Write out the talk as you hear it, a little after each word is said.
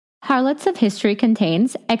Harlots of History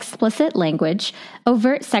contains explicit language,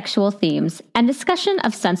 overt sexual themes, and discussion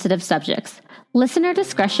of sensitive subjects. Listener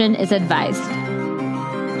discretion is advised.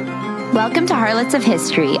 Welcome to Harlots of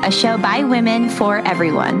History, a show by women for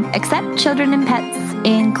everyone, except children and pets,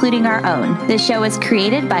 including our own. This show is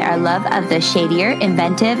created by our love of the shadier,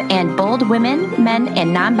 inventive, and bold women, men,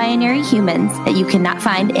 and non-binary humans that you cannot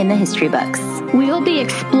find in the history books. We will be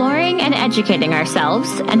exploring and educating ourselves,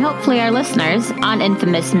 and hopefully our listeners, on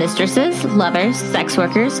infamous mistresses, lovers, sex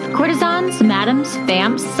workers, courtesans, madams,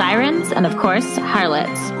 vamps, sirens, and of course,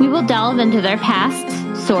 harlots. We will delve into their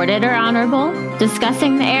past, sordid or honorable,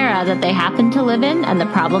 discussing the era that they happen to live in and the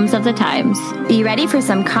problems of the times. Be ready for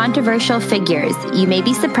some controversial figures. You may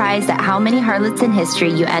be surprised at how many harlots in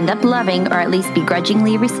history you end up loving or at least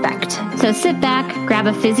begrudgingly respect. So sit back, grab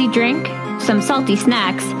a fizzy drink, some salty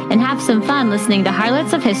snacks, and have some fun listening to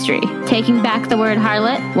Harlots of History, taking back the word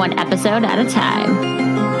harlot one episode at a time.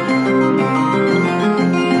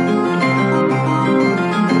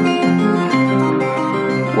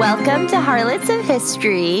 Welcome to Harlots of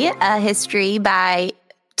History, a history by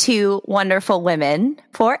two wonderful women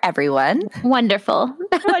for everyone. Wonderful.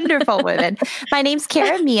 Wonderful women. My name's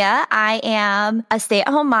Cara Mia. I am a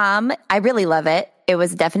stay-at-home mom. I really love it. It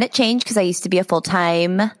was a definite change because I used to be a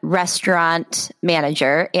full-time restaurant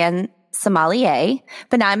manager and sommelier,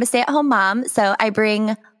 but now I'm a stay-at-home mom. So I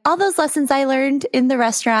bring all those lessons I learned in the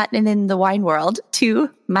restaurant and in the wine world to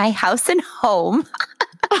my house and home.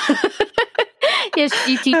 Yes,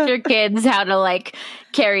 you teach your kids how to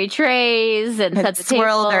carry trays and set the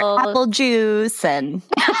swirl their table. apple juice and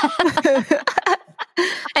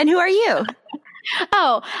And who are you?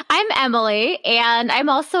 Oh, I'm Emily, and I'm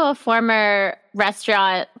also a former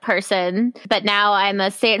restaurant person, but now I'm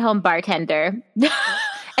a stay-at-home bartender.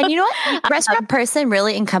 And you know what? Restaurant person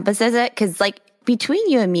really encompasses it because between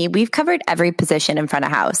you and me, we've covered every position in front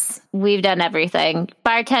of house. We've done everything.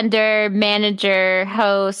 Bartender, manager,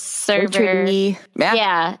 host, server.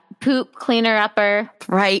 Yeah. Poop, cleaner, upper.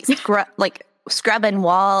 Right. Scrubbing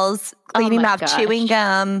walls, cleaning out chewing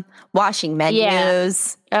gum, washing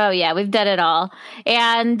menus. Yeah. Oh, yeah. We've done it all.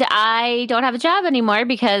 And I don't have a job anymore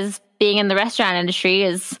because being in the restaurant industry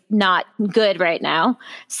is not good right now.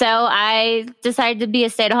 So I decided to be a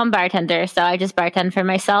stay-at-home bartender. So I just bartend for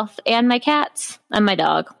myself and my cats and my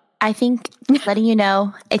dog. I think, letting you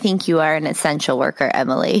know, I think you are an essential worker,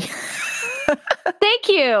 Emily. Thank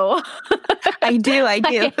you. I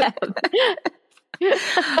do.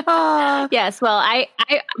 Yes. Well, I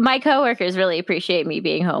my coworkers really appreciate me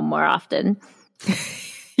being home more often.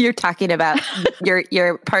 You're talking about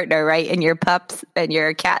your partner, right? And your pups and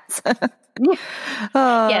your cats.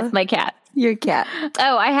 Yes, my cat. Your cat.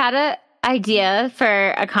 Oh, I had an idea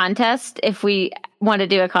for a contest. If we want to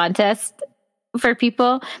do a contest for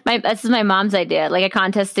people, this is my mom's idea, a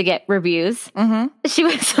contest to get reviews. Mm-hmm. She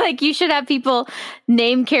was like, you should have people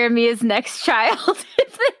name Cara Mia's next child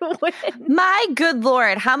if they win. My good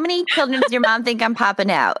Lord, how many children does your mom think I'm popping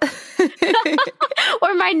out?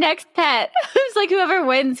 Or my next pet. It's like whoever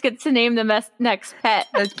wins gets to name the next pet.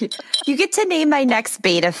 That's cute. You get to name my next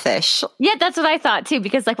beta fish. Yeah, that's what I thought too.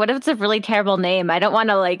 Because what if it's a really terrible name? I don't want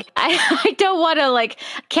to I don't want to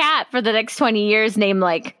cat for the next 20 years name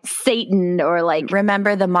Satan or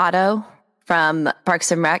Remember the motto from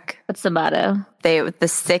Parks and Rec? What's the motto? The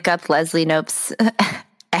stick up Leslie Knope's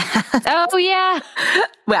ass. Oh yeah.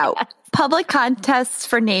 Wow. Yes. Public contests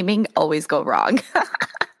for naming always go wrong.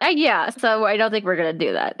 Yeah, so I don't think we're going to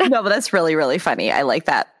do that. No, but that's really, really funny. I like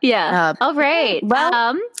that. Yeah. All right.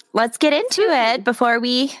 Well, let's get into it before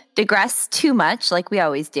we digress too much like we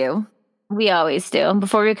always do. We always do,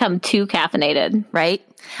 before we become too caffeinated. Right?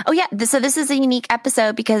 Oh, yeah. So this is a unique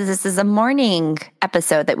episode because this is a morning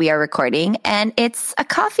episode that we are recording, and it's a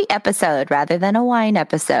coffee episode rather than a wine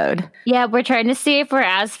episode. Yeah, we're trying to see if we're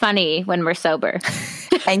as funny when we're sober.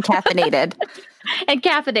 And caffeinated. And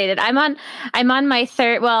caffeinated. I'm on my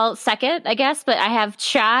second, I guess, but I have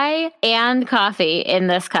chai and coffee in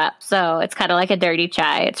this cup. So it's kind of like a dirty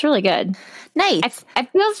chai. It's really good. Nice.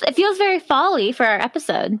 It feels very fall-y for our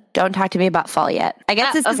episode. Don't talk to me about fall yet. I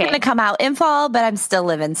guess this is going to come out in fall, but I'm still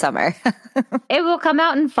living summer. It will come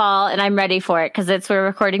out in fall, and I'm ready for it because we're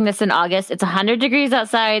recording this in August. It's 100 degrees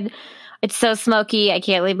outside. It's so smoky. I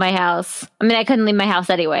can't leave my house. I mean, I couldn't leave my house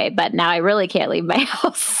anyway, but now I really can't leave my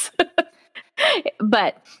house.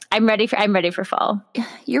 But I'm ready for fall.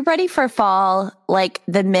 You're ready for fall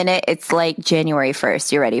the minute it's January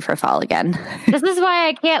 1st. You're ready for fall again. This is why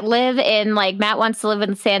I can't live in Matt wants to live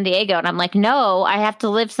in San Diego, and I'm no, I have to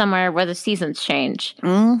live somewhere where the seasons change.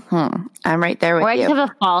 Mm-hmm. I'm right there with you. Or I have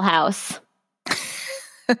a fall house.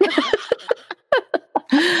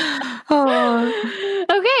 Oh.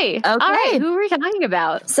 Okay. All right. Who are we talking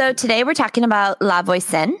about? So today we're talking about La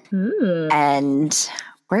Voisin, and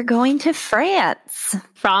we're going to France.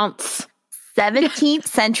 17th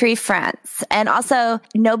century France. And also,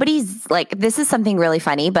 nobody's like, this is something really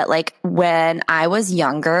funny, but like when I was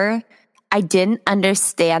younger, I didn't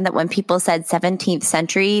understand that when people said 17th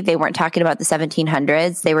century, they weren't talking about the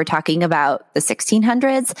 1700s. They were talking about the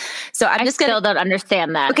 1600s. So I still don't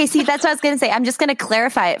understand that. Okay, see, that's what I was going to say. I'm just going to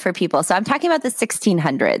clarify it for people. So I'm talking about the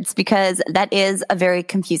 1600s because that is a very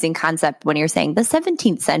confusing concept when you're saying the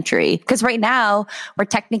 17th century. Because right now, we're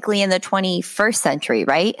technically in the 21st century,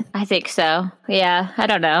 right? I think so. Yeah, I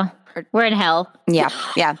don't know. We're in hell. Yeah.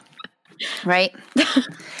 Right.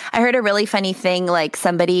 I heard a really funny thing. Like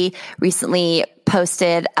somebody recently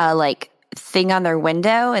posted a thing on their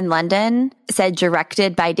window in London, said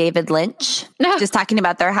directed by David Lynch, just talking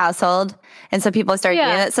about their household. And so people started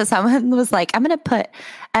doing it. So someone was like, I'm going to put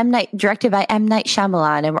directed by M. Night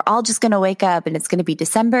Shyamalan. And we're all just going to wake up and it's going to be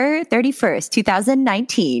December 31st,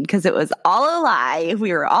 2019, because it was all a lie.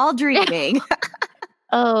 We were all dreaming.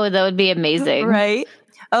 Oh, that would be amazing. Right.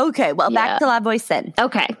 Okay, well, back to La Voisin.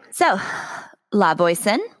 Okay. So, La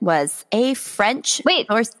Voisin was a French... Wait.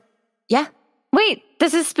 Yeah? Wait,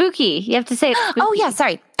 this is spooky. You have to say it's spooky. Oh, yeah,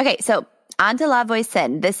 sorry. Okay, so on to La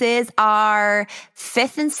Voisin. This is our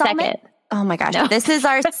 5th installment. Second. Oh my gosh. No. This is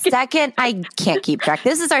our second... I can't keep track.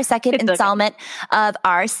 This is our second installment of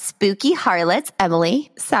our Spooky Harlots. Emily,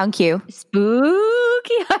 sound cue.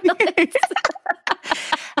 Spooky Harlots.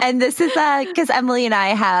 And this is because Emily and I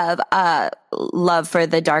have a love for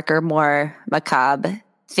the darker, more macabre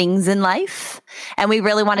things in life. And we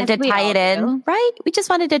really wanted to tie it in, right? We just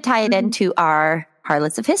wanted to tie it into our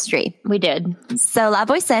Harlots of History. We did. So La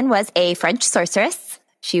Voisin was a French sorceress.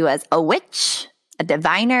 She was a witch, a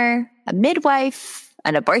diviner, a midwife,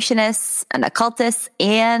 an abortionist, an occultist,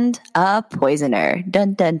 and a poisoner.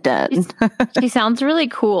 Dun, dun, dun. She sounds really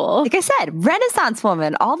cool. Like I said, Renaissance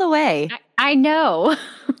woman all the way. I know.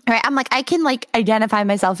 All right, I'm like, I can identify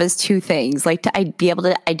myself as two things. To be able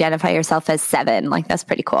to identify yourself as 7. That's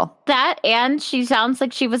pretty cool. That, and she sounds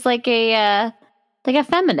like she was a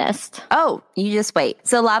feminist. Oh, you just wait.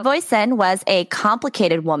 So La Voisin was a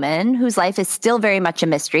complicated woman whose life is still very much a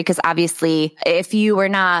mystery because obviously if you were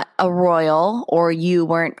not a royal or you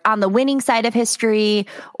weren't on the winning side of history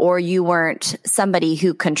or you weren't somebody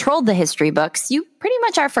who controlled the history books, you pretty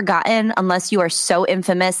much are forgotten unless you are so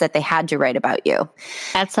infamous that they had to write about you.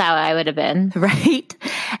 That's how I would have been. Right?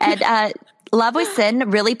 And La Voisin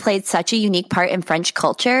really played such a unique part in French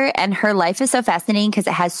culture, and her life is so fascinating because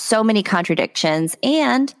it has so many contradictions,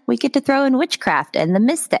 and we get to throw in witchcraft and the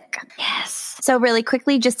mystic. Yes. So really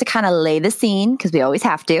quickly, just to kind of lay the scene, because we always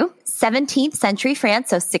have to, 17th century France,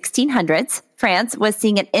 so 1600s, France was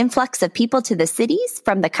seeing an influx of people to the cities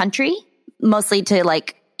from the country, mostly to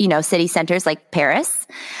city centers like Paris.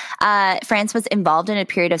 France was involved in a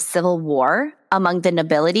period of civil war among the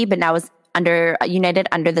nobility, but now was united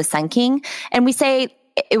under the Sun King. And we say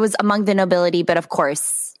it was among the nobility, but of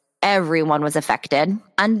course, everyone was affected.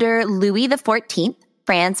 Under Louis XIV,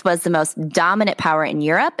 France was the most dominant power in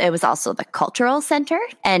Europe. It was also the cultural center,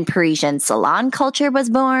 and Parisian salon culture was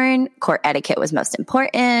born. Court etiquette was most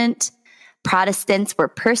important. Protestants were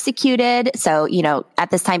persecuted. So, at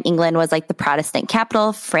this time, England was the Protestant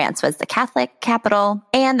capital. France was the Catholic capital.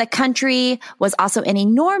 And the country was also in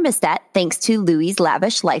enormous debt thanks to Louis's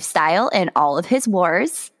lavish lifestyle and all of his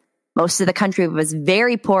wars. Most of the country was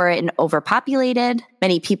very poor and overpopulated.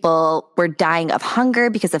 Many people were dying of hunger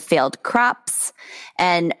because of failed crops.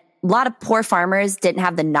 And a lot of poor farmers didn't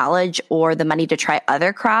have the knowledge or the money to try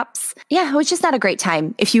other crops. Yeah, it was just not a great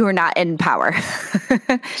time if you were not in power.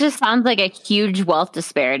 Just sounds like a huge wealth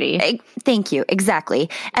disparity. Thank you.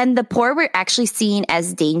 Exactly. And the poor were actually seen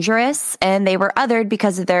as dangerous, and they were othered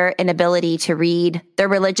because of their inability to read. Their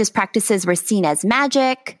religious practices were seen as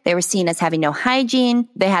magic. They were seen as having no hygiene.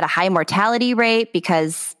 They had a high mortality rate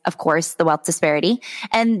because, of course, the wealth disparity.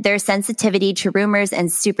 And their sensitivity to rumors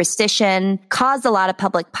and superstition caused a lot of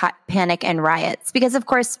public panic and riots. Because, of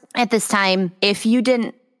course, at this time, if you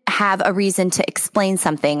didn't have a reason to explain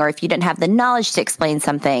something, or if you didn't have the knowledge to explain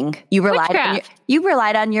something, you relied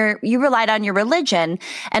on your religion.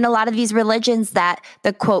 And a lot of these religions that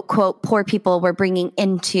the quote poor people were bringing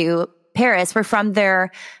into Paris were from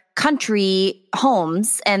their country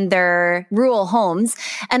homes and their rural homes.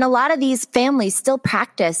 And a lot of these families still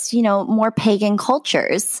practice, more pagan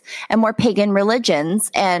cultures and more pagan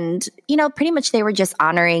religions. And, pretty much they were just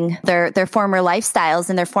honoring their former lifestyles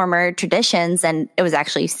and their former traditions. And it was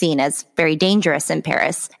actually seen as very dangerous in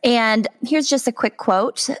Paris. And here's just a quick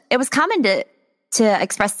quote. It was common to to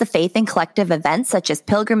express the faith in collective events such as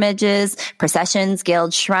pilgrimages, processions,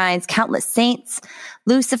 guilds, shrines, countless saints.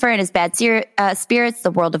 Lucifer and his bad spirits,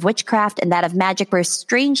 the world of witchcraft and that of magic were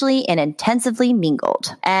strangely and intensively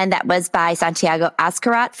mingled. And that was by Santiago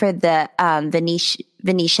Ascarat for the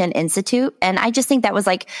Venetian Institute. And I just think that was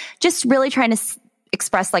like just really trying to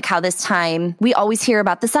express like how this time we always hear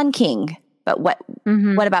about the Sun King. But what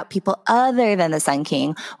about people other than the Sun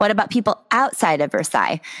King? What about people outside of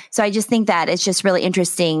Versailles? So I just think that it's just really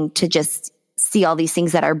interesting to just see all these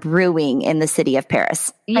things that are brewing in the city of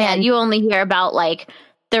Paris. Yeah, and you only hear about like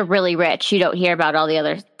they're really rich. You don't hear about all the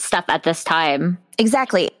other stuff at this time.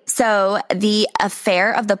 Exactly. So the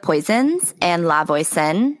affair of the poisons and La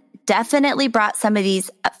Voisin definitely brought some of these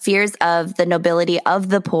fears of the nobility of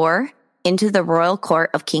the poor into the royal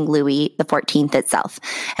court of King Louis XIV itself.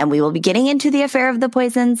 And we will be getting into the affair of the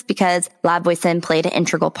poisons because La Voisin played an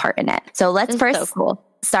integral part in it. So let's first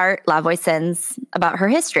start La Voisin's about her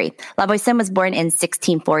history. La Voisin was born in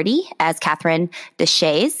 1640 as Catherine de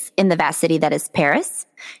Chaise in the vast city that is Paris.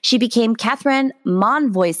 She became Catherine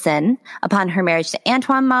Monvoisin upon her marriage to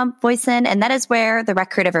Antoine Monvoisin, and that is where the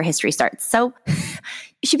record of her history starts. So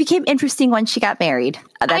she became interesting once she got married.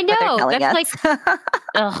 That's I know. What they're telling That's us. like,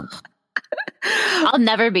 ugh. I'll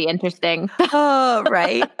never be interesting. Oh,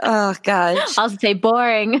 right. Oh, gosh. I'll say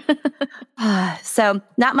boring. So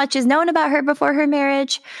not much is known about her before her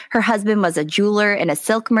marriage. Her husband was a jeweler and a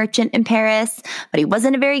silk merchant in Paris, but he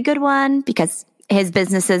wasn't a very good one because his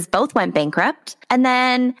businesses both went bankrupt. And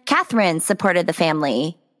then Catherine supported the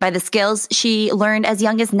family by the skills she learned as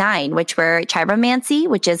young as 9, which were chiromancy,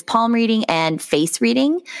 which is palm reading, and face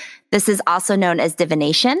reading. This is also known as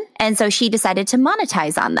divination. And so she decided to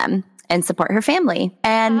monetize on them and support her family.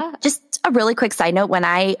 And just a really quick side note, when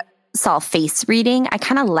I saw face reading, I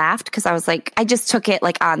kind of laughed because I was like, I just took it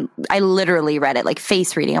like I literally read it like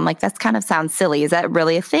face reading. I'm like, that kind of sounds silly. Is that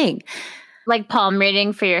really a thing? Like palm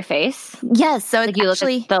reading for your face? Yes. So like you look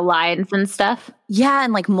at the lines and stuff? Yeah.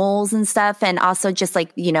 And like moles and stuff. And also just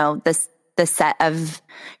like, you know, the set of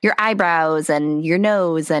your eyebrows and your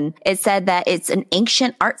nose. And it said that it's an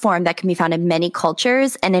ancient art form that can be found in many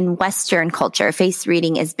cultures. And in Western culture, face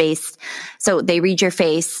reading is based. So they read your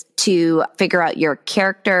face to figure out your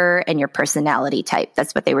character and your personality type.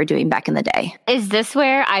 That's what they were doing back in the day. Is this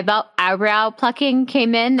where eyebrow plucking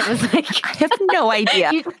came in? It was like, I have no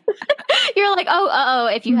idea. You're like,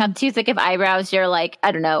 if you have too thick of eyebrows, you're like,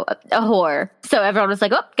 I don't know, a whore. So everyone was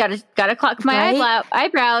like, gotta clock my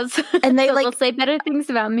eyebrows. And they so like, they'll say better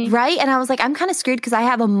things about me. Right. And I was like, I'm kind of screwed because I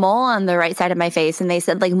have a mole on the right side of my face. And they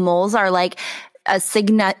said like moles are like a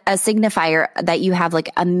signifier that you have like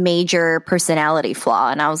a major personality flaw.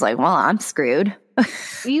 And I was like, well, I'm screwed.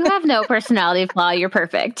 You have no personality flaw. You're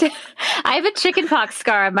perfect. I have a chickenpox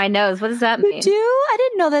scar on my nose. What does that mean? You do? I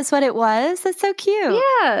didn't know that's what it was. That's so cute.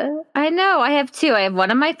 Yeah, I know. I have 2. I have one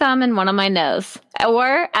on my thumb and one on my nose.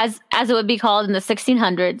 Or as it would be called in the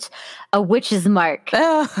 1600s, a witch's mark.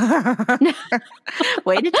 Oh.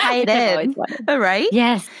 Way to tie it in. All right.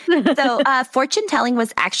 Yes. So fortune telling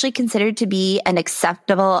was actually considered to be an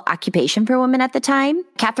acceptable occupation for women at the time.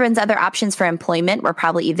 Catherine's other options for employment were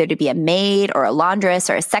probably either to be a maid or a laundress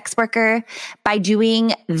or a sex worker. By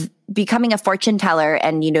becoming a fortune teller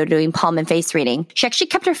and, you know, doing palm and face reading, she actually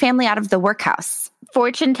kept her family out of the workhouse.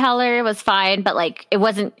 Fortune teller was fine, but like it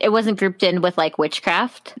wasn't grouped in with like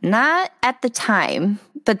witchcraft. Not at the time,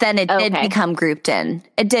 but then it did become grouped in.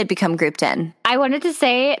 It did become grouped in. I wanted to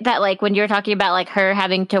say that like when you were talking about like her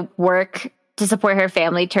having to work to support her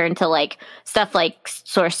family turn to like stuff like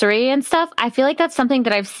sorcery and stuff, I feel like that's something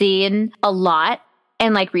that I've seen a lot.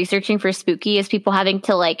 And like researching for Spooky is people having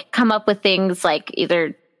to like come up with things like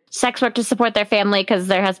either sex work to support their family because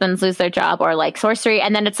their husbands lose their job, or like sorcery.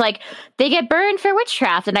 And then it's like they get burned for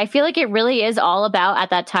witchcraft. And I feel like it really is all about, at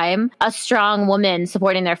that time, a strong woman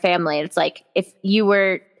supporting their family. It's like if you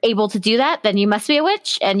were able to do that, then you must be a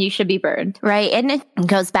witch and you should be burned. Right. And it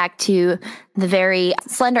goes back to the very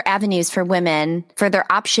slender avenues for women for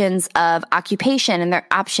their options of occupation and their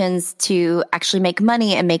options to actually make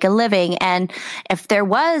money and make a living. And if there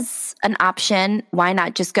was an option, why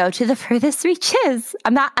not just go to the furthest reaches?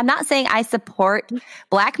 I'm not saying I support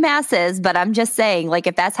Black masses, but I'm just saying, like,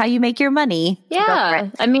 if that's how you make your money. Yeah.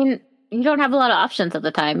 I mean, you don't have a lot of options at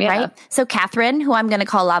the time. Yeah. Right. So Catherine, who I'm going to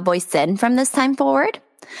call La Voisin from this time forward,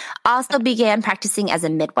 also began practicing as a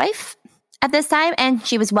midwife at this time. And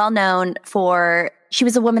she was well known she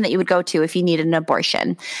was a woman that you would go to if you needed an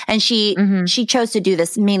abortion. And she chose to do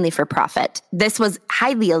this mainly for profit. This was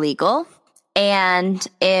highly illegal. And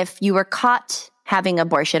if you were caught having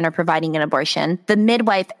abortion or providing an abortion, the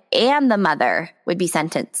midwife and the mother would be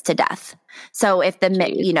sentenced to death. So if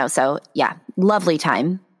lovely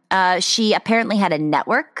time. She apparently had a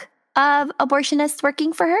network of abortionists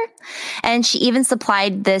working for her. And she even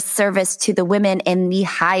supplied this service to the women in the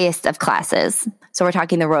highest of classes. So we're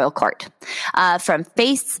talking the royal court. From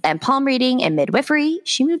face and palm reading and midwifery,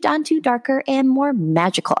 she moved on to darker and more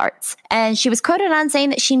magical arts. And she was quoted on saying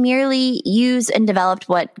that she merely used and developed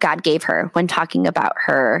what God gave her when talking about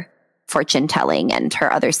her fortune telling and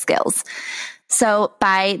her other skills. So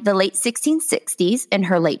by the late 1660s, in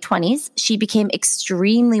her late 20s, she became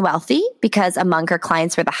extremely wealthy because among her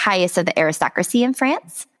clients were the highest of the aristocracy in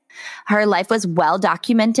France. Her life was well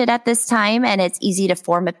documented at this time, and it's easy to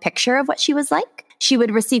form a picture of what she was like. She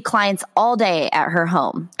would receive clients all day at her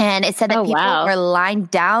home. And it said that people were lined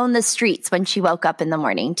down the streets when she woke up in the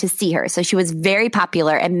morning to see her. So she was very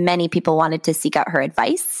popular, and many people wanted to seek out her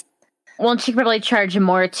advice. Well, she could probably charge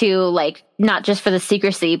more too, like not just for the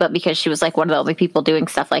secrecy, but because she was like one of the only people doing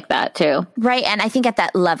stuff like that too. Right. And I think at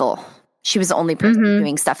that level, she was the only person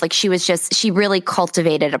doing stuff. Like she really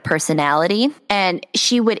cultivated a personality, and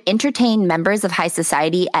she would entertain members of high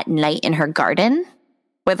society at night in her garden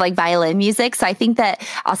with like violin music. So I think that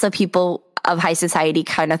also people of high society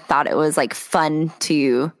kind of thought it was like fun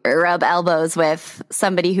to rub elbows with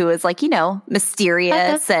somebody who was like,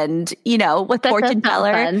 mysterious and, with fortune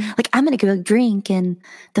teller. Like, I'm going to go drink in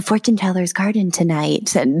the fortune teller's garden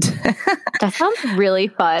tonight. And that sounds really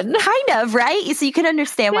fun. Kind of, right? So you can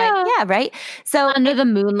understand why. Yeah, right. So under the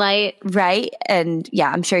moonlight. Right. And yeah,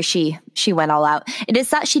 I'm sure she went all out. It is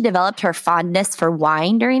thought she developed her fondness for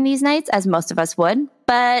wine during these nights, as most of us would.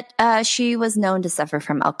 But she was known to suffer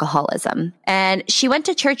from alcoholism. And she went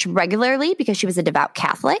to church regularly because she was a devout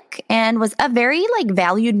Catholic and was a very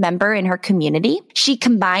valued member in her community. She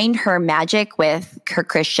combined her magic with her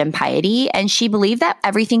Christian piety, and she believed that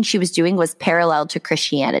everything she was doing was parallel to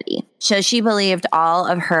Christianity. So she believed all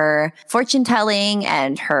of her fortune telling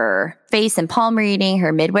and her face and palm reading,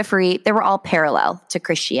 her midwifery, they were all parallel to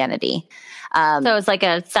Christianity. So it's like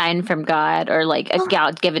a sign from God or like a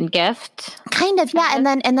God-given gift. Kind of, yeah. And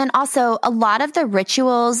then also a lot of the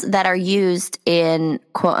rituals that are used in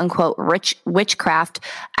quote unquote witchcraft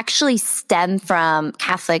actually stem from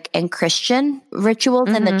Catholic and Christian rituals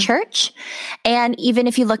in the church. And even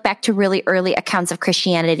if you look back to really early accounts of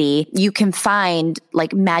Christianity, you can find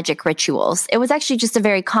like magic rituals. It was actually just a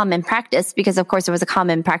very common practice because of course it was a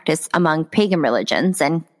common practice among pagan religions,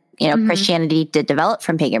 and Christianity did develop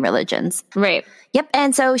from pagan religions. Right. Yep.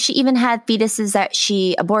 And so she even had fetuses that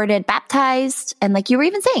she aborted, baptized. And like you were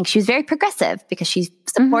even saying, she was very progressive because she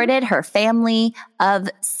supported her family of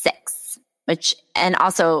 6, and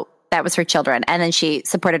also that was her children. And then she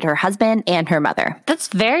supported her husband and her mother. That's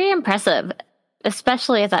very impressive,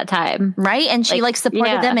 especially at that time. Right. And she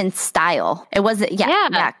supported them in style. It wasn't,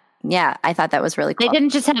 yeah, I thought that was really cool. They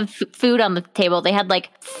didn't just have food on the table. They had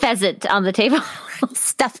like pheasant on the table.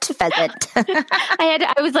 Stuffed pheasant.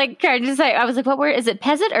 I was like trying to say, I was like, what word is it?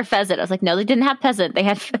 Peasant or pheasant? I was like, no, they didn't have peasant. They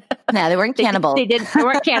had. No, they weren't cannibals. They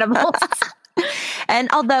weren't cannibals.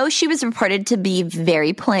 And although she was reported to be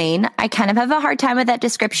very plain, I kind of have a hard time with that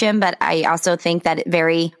description, but I also think that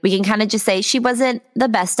we can kind of just say she wasn't the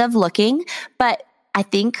best of looking, but I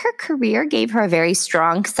think her career gave her a very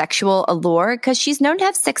strong sexual allure because she's known to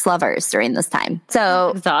have 6 lovers during this time.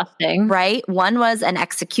 So that's exhausting, right? One was an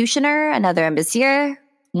executioner, another a monsieur,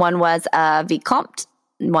 one was a vicomte,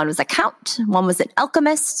 one was a count, one was an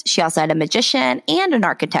alchemist. She also had a magician and an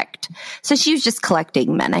architect. So she was just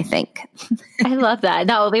collecting men, I think. I love that.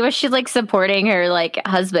 Not only was she like supporting her like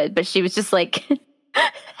husband, but she was just like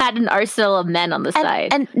had an arsenal of men on the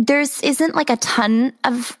side. And isn't like a ton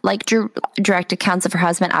of like direct accounts of her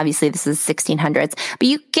husband. Obviously, this is 1600s, but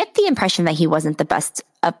you get the impression that he wasn't the best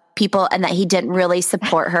of people and that he didn't really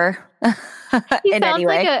support her he in any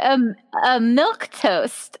way. Like a milk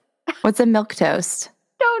toast. What's a milk toast?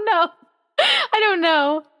 I don't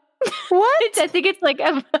know. What? I think it's like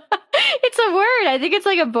it's a word. I think it's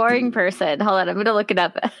like a boring person. Hold on, I'm going to look it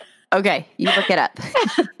up. Okay, you look it up.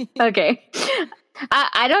 Okay.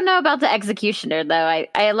 I don't know about the executioner, though.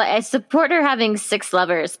 I support her having 6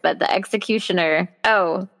 lovers, but the executioner...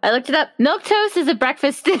 Oh, I looked it up. Milk toast is a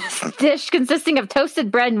breakfast dish consisting of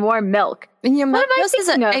toasted bread and warm milk. And your milk toast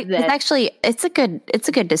it's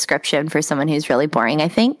a good description for someone who's really boring, I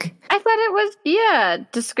think. I thought it was,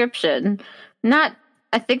 description. Not...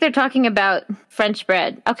 I think they're talking about French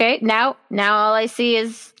bread. Okay, now all I see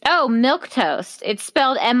is... Oh, milk toast. It's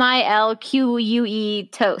spelled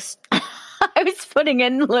MILQUE toast. I I was putting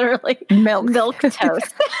in literally milk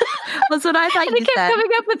toast. That's what I thought And you it kept said. coming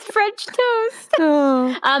up with French toast.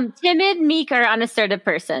 Oh. Timid, meek, or unassertive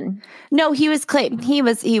person? No, he was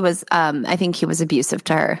I think he was abusive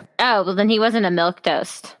to her. Oh, well then he wasn't a milk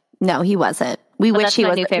toast. No, he wasn't. We wish that's he my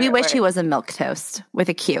was. new favorite We wish word. he was a milk toast with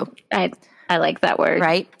a Q. I like that word.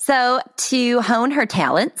 Right. So to hone her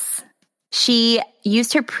talents, she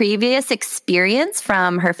used her previous experience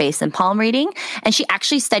from her face and palm reading, and she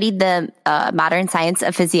actually studied the modern science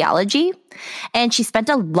of physiology. And she spent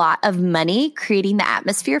a lot of money creating the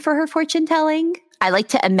atmosphere for her fortune telling. I like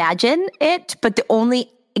to imagine it, but the only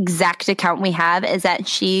exact account we have is that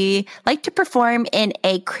she liked to perform in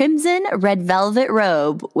a crimson red velvet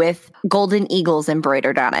robe with golden eagles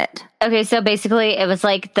embroidered on it. Okay, so basically it was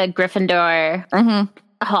like the Gryffindor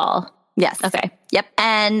hall. Yes. Okay. Yep.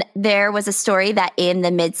 And there was a story that in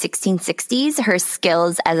the mid 1660s, her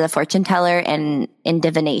skills as a fortune teller and in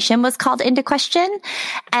divination was called into question.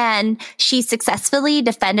 And she successfully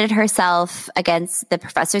defended herself against the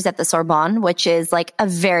professors at the Sorbonne, which is like a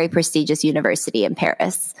very prestigious university in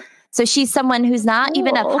Paris. So she's someone who's not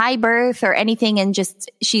even of high birth or anything, and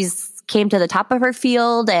just she's came to the top of her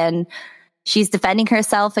field, and she's defending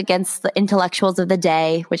herself against the intellectuals of the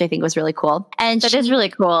day, which I think was really cool. And That is really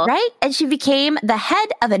cool. right? And she became the head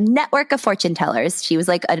of a network of fortune tellers. She was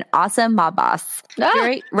like an awesome mob boss.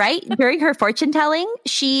 During her fortune telling,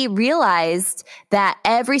 she realized that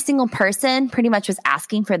every single person pretty much was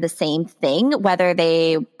asking for the same thing, whether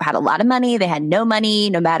they had a lot of money, they had no money,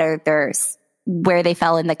 no matter where they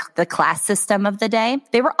fell in the class system of the day.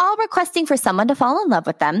 They were all requesting for someone to fall in love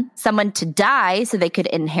with them, someone to die so they could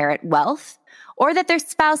inherit wealth, or that their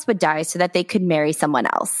spouse would die so that they could marry someone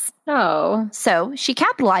else. Oh. So she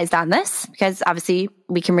capitalized on this because obviously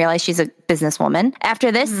we can realize she's a businesswoman.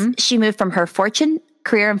 After this, she moved from her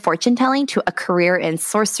career in fortune telling to a career in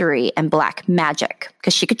sorcery and black magic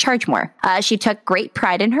because she could charge more. She took great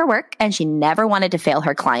pride in her work and she never wanted to fail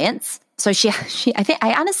her clients. So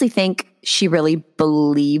I honestly think she really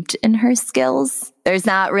believed in her skills. There's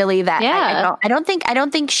not really that. Yeah. I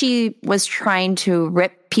don't think she was trying to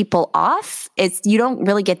rip people off. You don't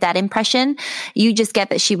really get that impression. You just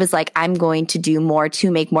get that she was like, I'm going to do more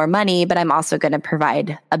to make more money, but I'm also going to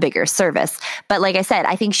provide a bigger service. But like I said,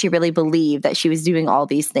 I think she really believed that she was doing all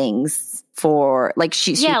these things for like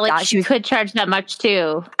she could charge that much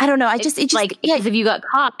too. I don't know. Because if you got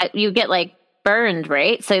caught, you get like burned,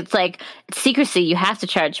 right? So it's like secrecy, you have to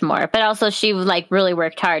charge more. But also she like really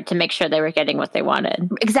worked hard to make sure they were getting what they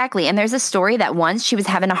wanted. Exactly. And there's a story that once she was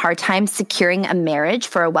having a hard time securing a marriage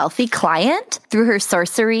for a wealthy client through her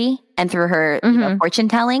sorcery and through her fortune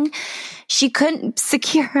telling. She couldn't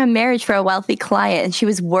secure a marriage for a wealthy client. And she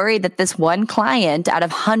was worried that this one client out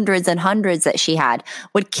of hundreds and hundreds that she had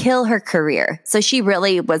would kill her career. So she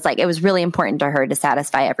really was like, it was really important to her to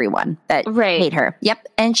satisfy everyone that paid her. Yep.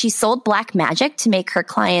 And she sold black magic to make her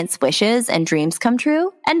clients' wishes and dreams come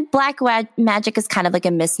true. And black magic is kind of like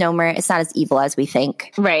a misnomer. It's not as evil as we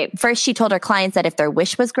think. Right. First, she told her clients that if their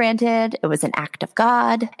wish was granted, it was an act of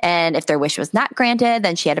God. And if their wish was not granted,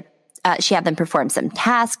 then she had them perform some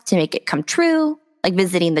task to make it come true, like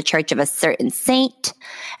visiting the church of a certain saint.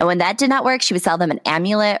 And when that did not work, she would sell them an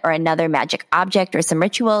amulet or another magic object or some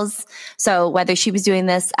rituals. So whether she was doing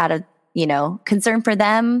this out of, concern for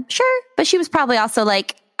them, sure. But she was probably also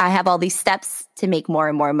like, I have all these steps to make more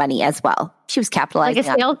and more money as well. She was capitalizing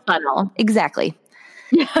like a sales funnel. Exactly.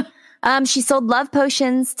 She sold love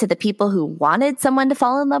potions to the people who wanted someone to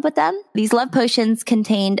fall in love with them. These love potions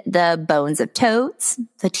contained the bones of toads,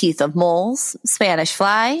 the teeth of moles, Spanish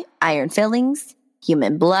fly, iron fillings,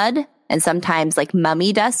 human blood, and sometimes like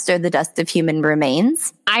mummy dust or the dust of human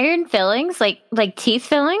remains. Iron fillings, like teeth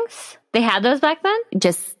fillings? They had those back then?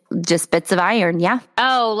 Just bits of iron, yeah.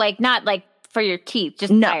 Oh, like not like for your teeth,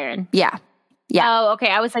 just iron. Yeah. Oh, okay.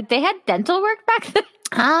 I was like, they had dental work back then?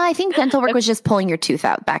 I think dental work was just pulling your tooth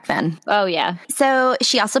out back then. Oh, yeah. So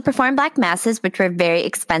she also performed black masses, which were very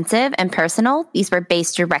expensive and personal. These were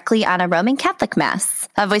based directly on a Roman Catholic mass.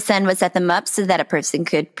 La Voisin would set them up so that a person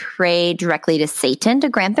could pray directly to Satan to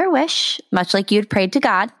grant their wish, much like you'd pray to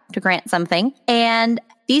God to grant something. And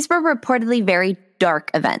these were reportedly very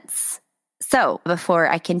dark events. So before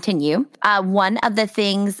I continue, one of the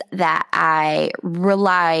things that I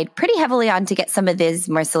relied pretty heavily on to get some of this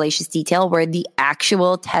more salacious detail were the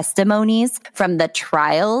actual testimonies from the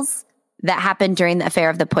trials that happened during the affair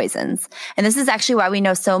of the poisons. And this is actually why we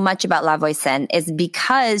know so much about La Voisin, is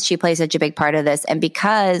because she played such a big part of this and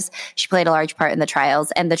because she played a large part in the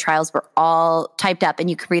trials, and the trials were all typed up and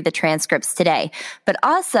you can read the transcripts today. But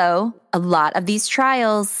also a lot of these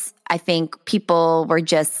trials, I think people were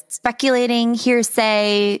just speculating,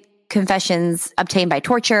 hearsay, confessions obtained by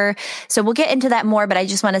torture. So we'll get into that more, but I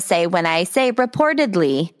just want to say when I say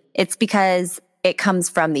reportedly, it's because it comes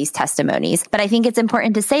from these testimonies. But I think it's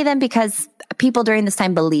important to say them because people during this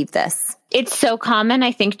time believe this. It's so common,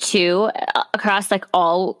 I think, too, across like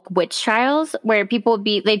all witch trials where people would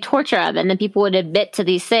they torture them and then people would admit to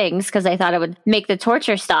these things because they thought it would make the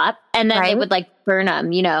torture stop. And then they would like burn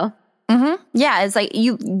them, you know? Mm-hmm. Yeah, it's like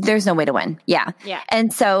there's no way to win. Yeah.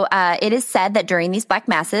 And so it is said that during these black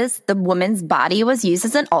masses, the woman's body was used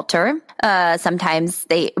as an altar. Sometimes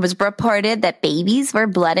it was reported that babies were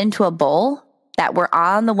bled into a bowl that were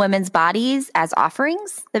on the women's bodies as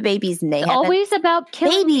offerings. The babies may have always about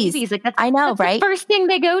killing babies. Like I know, that's right? The first thing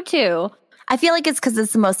they go to. I feel like it's because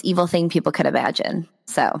it's the most evil thing people could imagine.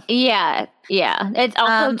 So yeah. It's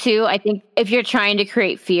also too, I think if you're trying to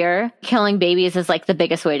create fear, killing babies is like the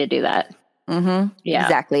biggest way to do that. Mm-hmm. Yeah,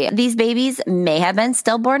 exactly. These babies may have been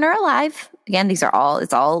stillborn or alive. Again, it's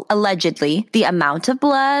all allegedly. The amount of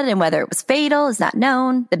blood and whether it was fatal is not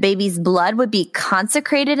known. The baby's blood would be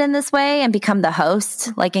consecrated in this way and become the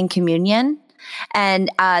host, like in communion. And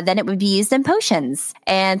then it would be used in potions.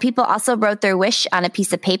 And people also wrote their wish on a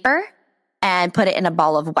piece of paper and put it in a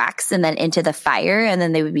ball of wax and then into the fire. And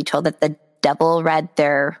then they would be told that the devil read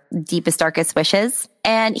their deepest, darkest wishes.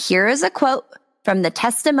 And here is a quote from the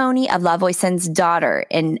testimony of La Voisin's daughter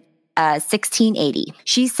in 1680.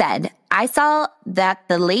 She said, "I saw that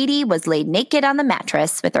the lady was laid naked on the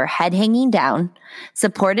mattress with her head hanging down,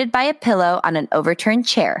 supported by a pillow on an overturned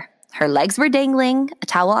chair. Her legs were dangling, a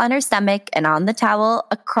towel on her stomach, and on the towel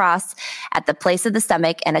a cross at the place of the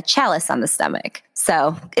stomach and a chalice on the stomach."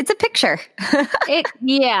 So it's a picture.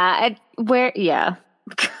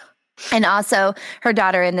 And also her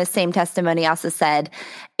daughter in the same testimony also said,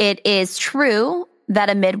 "It is true that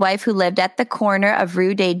a midwife who lived at the corner of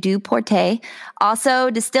Rue des Deux Portes also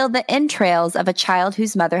distilled the entrails of a child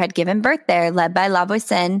whose mother had given birth there, led by La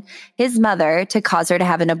Voisin, his mother, to cause her to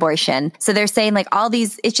have an abortion." So they're saying like all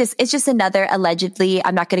these, it's just another allegedly,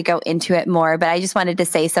 I'm not going to go into it more, but I just wanted to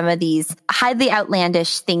say some of these highly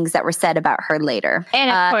outlandish things that were said about her later. And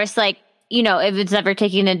of course, like, you know, if it's ever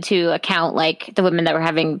taken into account, like the women that were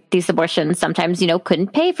having these abortions sometimes, you know,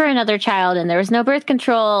 couldn't pay for another child and there was no birth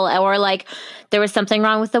control, or like there was something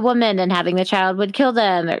wrong with the woman and having the child would kill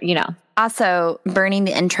them, or, you know. Also, burning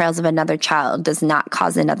the entrails of another child does not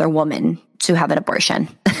cause another woman to have an abortion.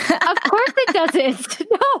 Of course it doesn't.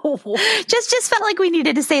 No. Just felt like we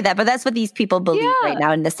needed to say that, but that's what these people believe right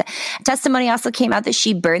now. In this testimony also came out that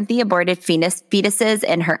she burnt the aborted fetuses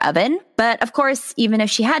in her oven. But of course, even if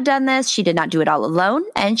she had done this, she did not do it all alone.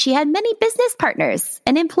 And she had many business partners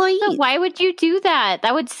and employees. So why would you do that?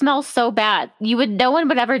 That would smell so bad. No one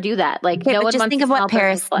would ever do that. Like, okay, no one just think of what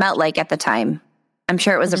Paris smelled like at the time. I'm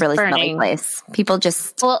sure it was a really smelly place. People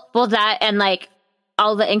just... Well, that and like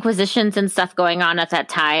all the Inquisitions and stuff going on at that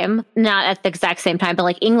time, not at the exact same time, but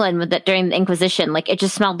like England during the Inquisition, like it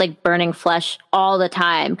just smelled like burning flesh all the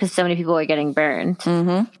time because so many people were getting burned.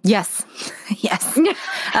 Mm-hmm. Yes. Yes.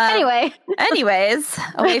 Anyways,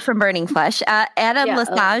 away from burning flesh, Adam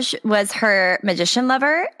Lesage was her magician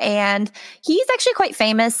lover, and he's actually quite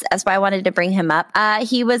famous. That's why I wanted to bring him up.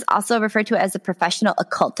 He was also referred to as a professional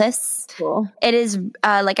occultist. Cool. It is,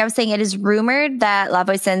 like I was saying, it is rumored that La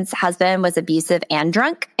Voisin's husband was abusive and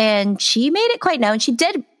drunk, and she made it quite known. She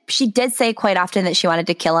did say quite often that she wanted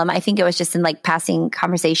to kill him. I think it was just in like passing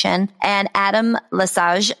conversation. And Adam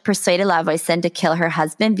Lesage persuaded La Voisin to kill her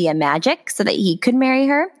husband via magic so that he could marry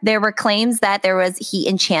her. There were claims that he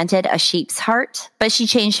enchanted a sheep's heart, but she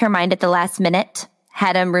changed her mind at the last minute,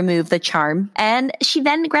 had him remove the charm. And she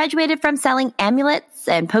then graduated from selling amulets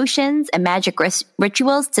and potions and magic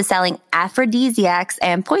rituals to selling aphrodisiacs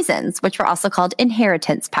and poisons, which were also called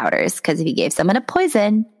inheritance powders. Because if you gave someone a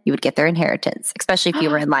poison, you would get their inheritance, especially if you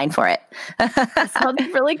were in line for it. That sounds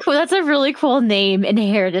really cool. That's a really cool name,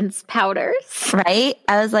 inheritance powders. Right?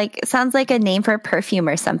 I was like, it sounds like a name for a perfume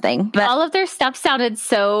or something. But all of their stuff sounded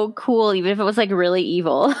so cool, even if it was like really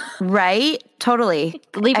evil. Right? Totally.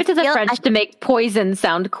 Leave it to the French to make poison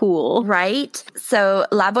sound cool. Right? So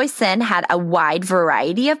La Voisin had a wide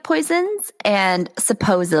variety of poisons, and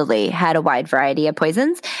supposedly had a wide variety of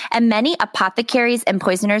poisons, and many apothecaries and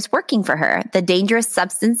poisoners working for her. The dangerous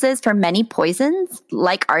substances for many poisons,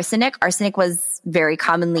 like arsenic was very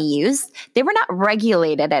commonly used. They were not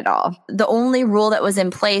regulated at all. The only rule that was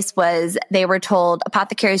in place was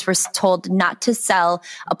apothecaries were told not to sell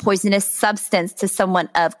a poisonous substance to someone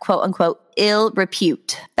of quote unquote ill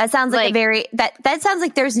repute. That sounds like a very that sounds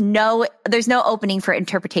like there's no opening for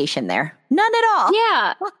interpretation there. None at all.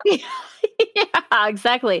 Yeah. Yeah,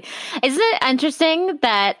 exactly. Isn't it interesting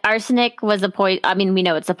that arsenic was a poison? I mean, we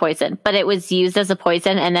know it's a poison, but it was used as a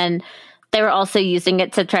poison, and then they were also using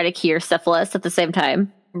it to try to cure syphilis at the same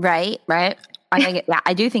time. Right.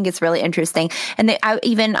 I do think it's really interesting. And I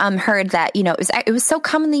even heard that, it was so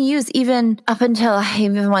commonly used even up until, I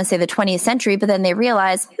even want to say the 20th century, but then they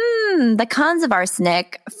realized, the cons of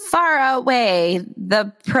arsenic far outweigh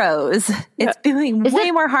the pros. It's doing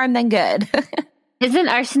way more harm than good. Isn't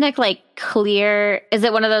arsenic clear? Is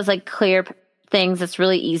it one of those clear things that's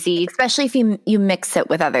really easy? Especially if you mix it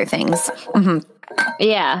with other things. Mm-hmm.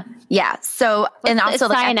 Yeah. Yeah. So, and also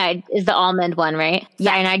cyanide is the almond one, right?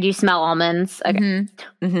 Yeah. Cyanide, you smell almonds. Okay.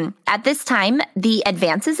 Mm-hmm. Mm-hmm. At this time, the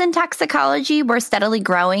advances in toxicology were steadily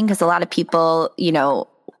growing because a lot of people,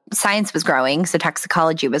 science was growing. So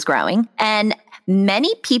toxicology was growing. And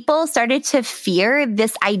many people started to fear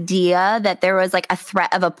this idea that there was a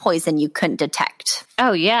threat of a poison you couldn't detect.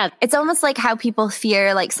 Oh, yeah. It's almost like how people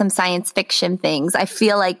fear some science fiction things. I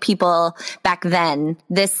feel like people back then,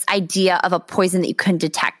 this idea of a poison that you couldn't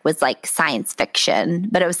detect was science fiction,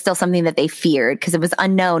 but it was still something that they feared because it was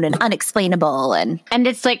unknown and unexplainable. And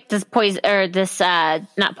it's this poison or this,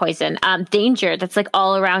 not poison, danger that's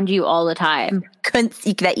all around you all the time.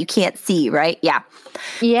 That you can't see, right? Yeah.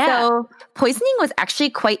 Yeah. So poisoning was actually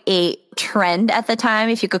quite a trend at the time,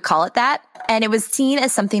 if you could call it that. And it was seen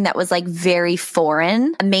as something that was very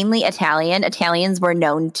foreign, mainly Italian. Italians were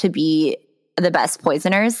known to be the best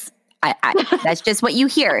poisoners. That's just what you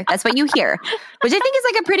hear. That's what you hear, which I think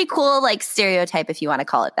is a pretty cool stereotype, if you want to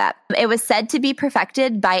call it that. It was said to be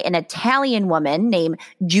perfected by an Italian woman named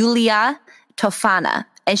Giulia Tofana.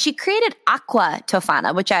 And she created Aqua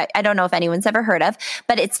Tofana, which I don't know if anyone's ever heard of,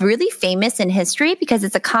 but it's really famous in history because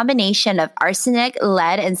it's a combination of arsenic,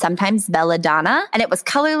 lead, and sometimes belladonna. And it was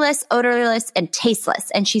colorless, odorless, and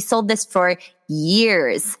tasteless. And she sold this for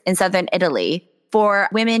years in southern Italy for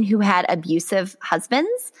women who had abusive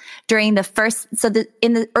husbands during in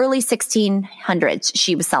the early 1600s,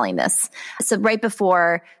 she was selling this. So right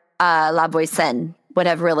before Lavoisier would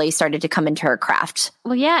have really started to come into her craft.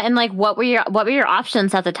 Well, yeah, and what were your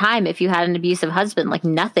options at the time if you had an abusive husband?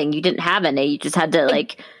 Nothing. You didn't have any. You just had to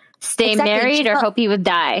stay married or hope he would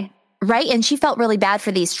die. Right, and she felt really bad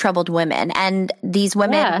for these troubled women, and these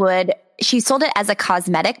women she sold it as a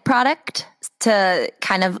cosmetic product to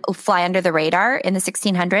kind of fly under the radar in the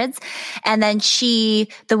 1600s. And then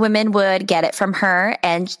the women would get it from her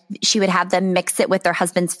and she would have them mix it with their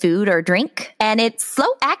husband's food or drink. And it's slow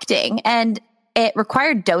acting and it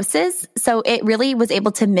required doses, so it really was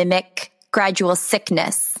able to mimic gradual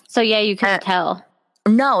sickness. So yeah, you couldn't tell.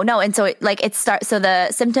 No. And so so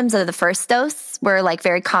the symptoms of the first dose were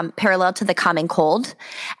very parallel to the common cold.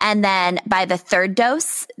 And then by the third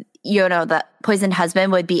dose, the poisoned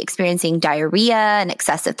husband would be experiencing diarrhea and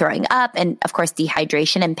excessive throwing up and of course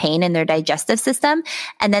dehydration and pain in their digestive system.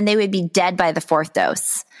 And then they would be dead by the fourth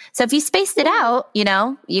dose. So if you spaced it out, it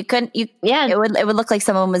would look like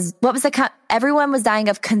someone was, everyone was dying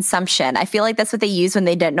of consumption. I feel like that's what they use when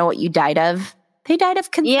they didn't know what you died of. They died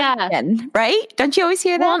of consumption, right? Don't you always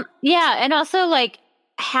hear that? Well, yeah. And also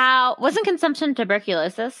how wasn't consumption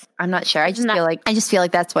tuberculosis? I'm not sure. I just feel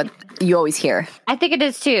like that's what you always hear. I think it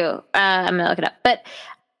is too. I'm gonna look it up. But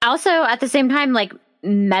also at the same time,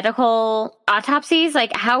 medical autopsies,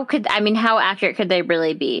 how accurate could they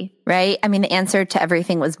really be? Right. I mean, the answer to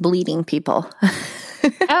everything was bleeding people.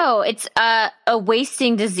 Oh, it's a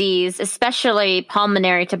wasting disease, especially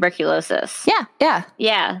pulmonary tuberculosis. Yeah.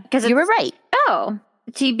 Because you were right. Oh,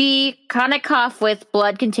 TB, chronic cough with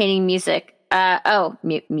blood-containing music.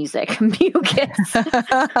 Music, mucus.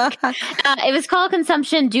 It was called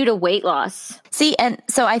consumption due to weight loss. See, and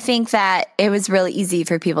so I think that it was really easy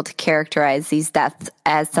for people to characterize these deaths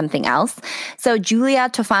as something else. So Giulia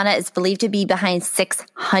Tofana is believed to be behind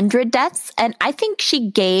 600 deaths, and I think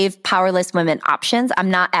she gave powerless women options.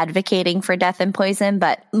 I'm not advocating for death and poison,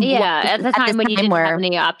 but at the time when you didn't have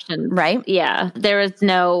any options, right? Yeah, there was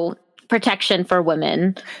no protection for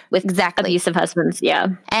women with abusive husbands. Yeah.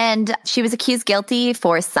 And she was accused guilty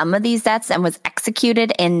for some of these deaths and was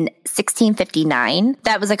executed in 1659.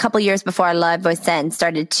 That was a couple years before Lavoisier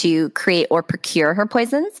started to create or procure her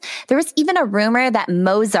poisons. There was even a rumor that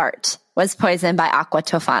Mozart was poisoned by Aqua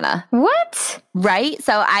Tofana. What? Right?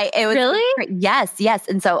 So it was really? Yes.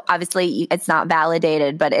 And so obviously it's not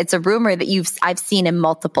validated, but it's a rumor that I've seen in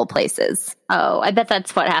multiple places. Oh, I bet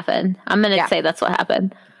that's what happened. I'm going to say that's what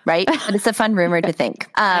happened. right? But it's a fun rumor to think.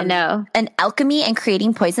 I know. And alchemy and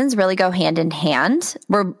creating poisons really go hand in hand.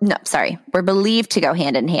 Were believed to go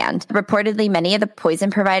hand in hand. Reportedly, many of the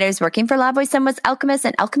poison providers working for Lavoisier was alchemists,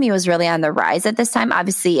 and alchemy was really on the rise at this time.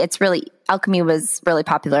 Obviously, alchemy was really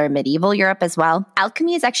popular in medieval Europe as well.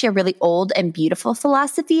 Alchemy is actually a really old and beautiful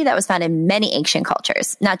philosophy that was found in many ancient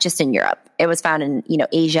cultures, not just in Europe. It was found in,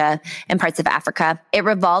 Asia and parts of Africa. It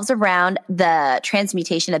revolves around the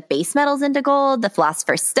transmutation of base metals into gold, the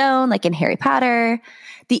philosopher's stone, like in Harry Potter,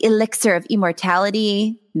 the elixir of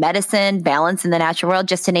immortality, medicine, balance in the natural world,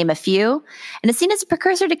 just to name a few. And it's seen as a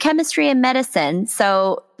precursor to chemistry and medicine.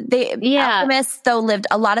 So alchemists, though,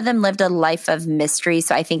 a lot of them lived a life of mystery.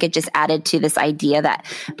 So I think it just added to this idea that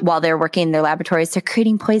while they're working in their laboratories, they're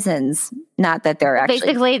creating poisons. Not that they're actually...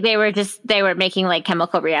 Basically, they were making like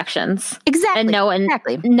chemical reactions. Exactly. And no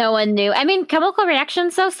one knew. I mean, chemical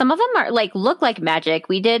reactions, though, some of them are look like magic.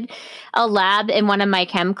 We did a lab in one of my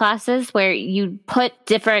chem classes where you put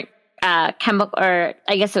different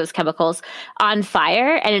chemicals on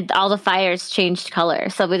fire, and all the fires changed color.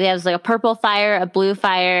 So there was like a purple fire, a blue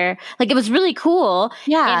fire. Like, it was really cool.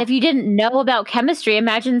 Yeah. And if you didn't know about chemistry,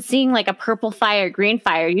 imagine seeing like a purple fire, green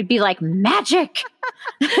fire. You'd be like, magic.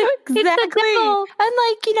 Exactly. And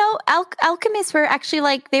alchemists were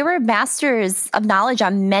actually they were masters of knowledge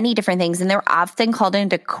on many different things, and they were often called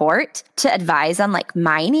into court to advise on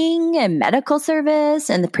mining and medical service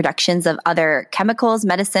and the productions of other chemicals,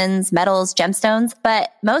 medicines, metals, gemstones.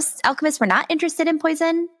 But most alchemists were not interested in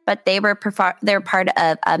poison, but they were part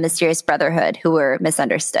of a mysterious brotherhood who were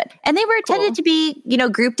misunderstood. And they were tended to be,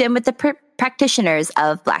 grouped in with the practitioners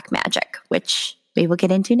of black magic, which we will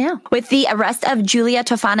get into now. With the arrest of Giulia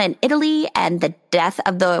Tofana in Italy and the death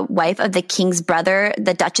of the wife of the king's brother,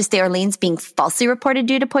 the Duchess d'Orleans, being falsely reported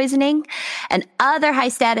due to poisoning, and other high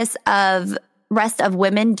status of arrest of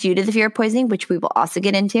women due to the fear of poisoning, which we will also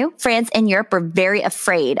get into, France and Europe were very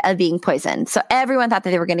afraid of being poisoned. So everyone thought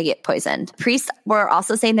that they were going to get poisoned. Priests were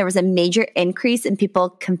also saying there was a major increase in people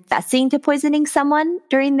confessing to poisoning someone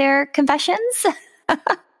during their confessions.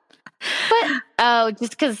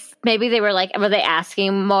 Just because maybe they were were they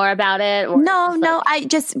asking more about it? Or No,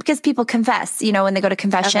 just because people confess, when they go to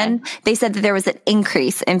confession, they said that there was an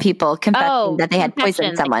increase in people confessing that they had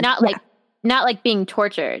poisoned someone. Not being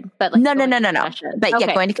tortured, but no. But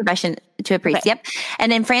going to confession to a priest. Okay. Yep.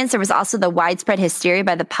 And in France, there was also the widespread hysteria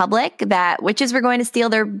by the public that witches were going to steal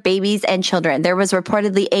their babies and children. There was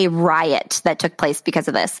reportedly a riot that took place because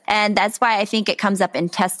of this. And that's why I think it comes up in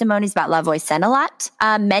testimonies about Lavoisier a lot.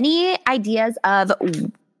 Many ideas of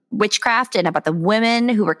witchcraft and about the women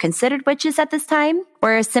who were considered witches at this time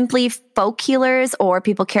were simply folk healers or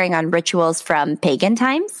people carrying on rituals from pagan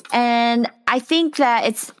times. And I think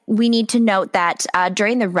that we need to note that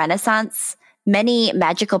during the Renaissance, many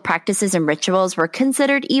magical practices and rituals were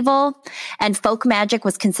considered evil, and folk magic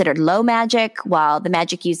was considered low magic, while the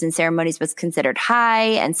magic used in ceremonies was considered high,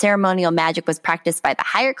 and ceremonial magic was practiced by the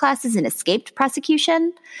higher classes and escaped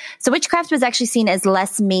prosecution. So witchcraft was actually seen as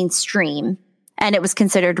less mainstream, and it was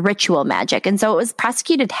considered ritual magic. And so it was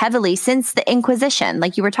prosecuted heavily since the Inquisition,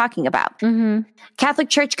 like you were talking about. Mm-hmm. Catholic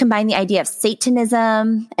Church combined the idea of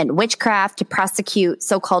Satanism and witchcraft to prosecute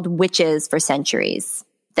so-called witches for centuries.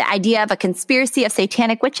 The idea of a conspiracy of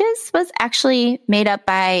satanic witches was actually made up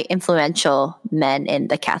by influential men in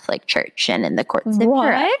the Catholic Church and in the courts of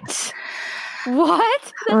Europe.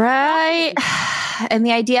 What? Right. And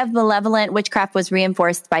the idea of malevolent witchcraft was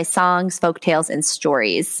reinforced by songs, folktales, and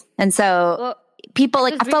stories. And so people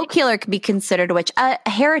a folk healer could be considered a witch. A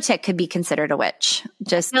heretic could be considered a witch.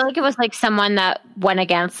 I feel like it was someone that went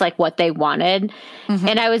against what they wanted. Mm-hmm.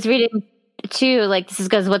 And I was reading too, this is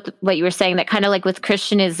because what you were saying, that kind of with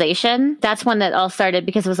Christianization, that's when that all started,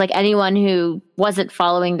 because it was anyone who wasn't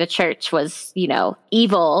following the church was,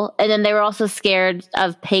 evil. And then they were also scared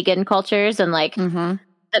of pagan cultures and mm-hmm.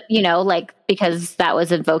 Because that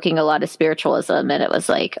was invoking a lot of spiritualism, and it was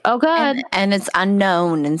oh God. And it's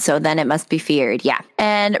unknown, and so then it must be feared. Yeah.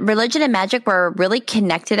 And religion and magic were really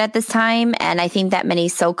connected at this time, and I think that many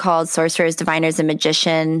so-called sorcerers, diviners, and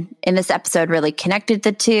magician in this episode really connected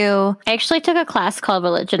the two. I actually took a class called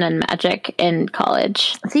Religion and Magic in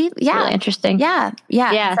college. See, yeah. Really interesting. Yeah.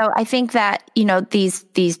 So I think that,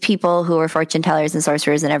 these people who were fortune tellers and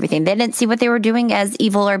sorcerers and everything, they didn't see what they were doing as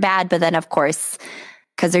evil or bad, but then of course,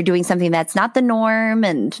 because they're doing something that's not the norm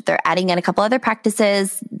and they're adding in a couple other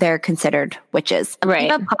practices, they're considered witches.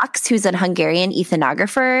 Right. Eva Pox, who's a Hungarian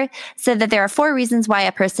ethnographer, said that there are 4 reasons why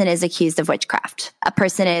a person is accused of witchcraft. A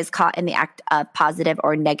person is caught in the act of positive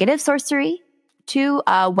or negative sorcery. 2,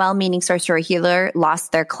 a well-meaning sorcerer or healer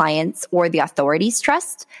lost their clients or the authorities'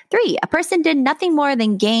 trust. 3, a person did nothing more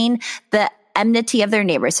than gain the enmity of their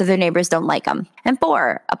neighbors, so their neighbors don't like them. And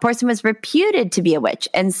 4, a person was reputed to be a witch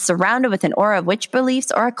and surrounded with an aura of witch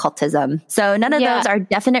beliefs or occultism. So none of those are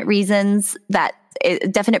definite reasons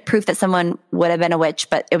definite proof that someone would have been a witch,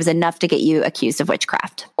 but it was enough to get you accused of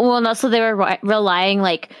witchcraft. Well, and also they were relying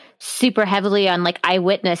like super heavily on like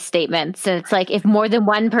eyewitness statements. And it's like, if more than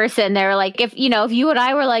one person, they're like, if you and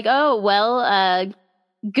I were like, oh, well,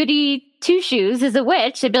 Goody Two Shoes is a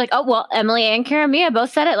witch, they'd be like, oh, well, Emily and Karamia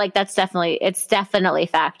both said it. Like, it's definitely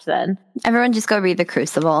fact then. Everyone just go read The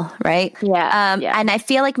Crucible, right? Yeah. And I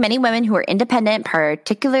feel like many women who are independent,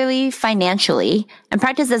 particularly financially, and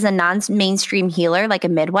practice as a non-mainstream healer, like a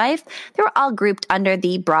midwife, they were all grouped under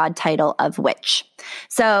the broad title of witch.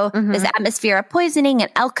 So this atmosphere of poisoning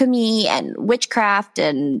and alchemy and witchcraft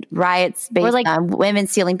and riots based on women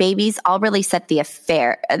stealing babies all really set the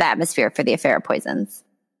atmosphere for the affair of poisons.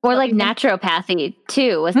 Or like naturopathy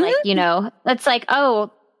too, with like, it's like,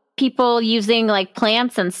 oh, people using like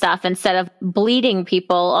plants and stuff instead of bleeding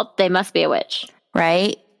people, oh, they must be a witch.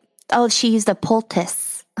 Right? Oh, she used a poultice.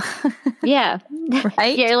 Yeah.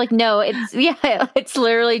 Right? Yeah, you're like, no, it's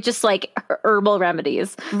literally just like herbal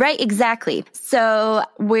remedies. Right, exactly. So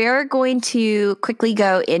we're going to quickly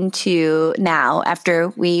go into now, after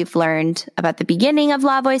we've learned about the beginning of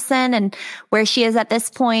La Voisin and where she is at this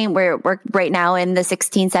point. We're right now in the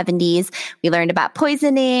 1670s. We learned about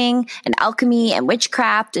poisoning and alchemy and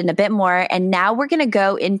witchcraft and a bit more. And now we're going to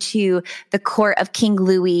go into the court of King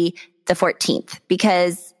Louis XIV,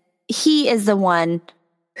 because he is the one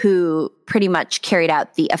who pretty much carried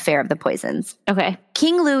out the affair of the poisons. Okay.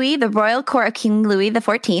 King Louis, the royal court of King Louis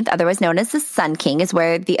XIV, otherwise known as the Sun King, is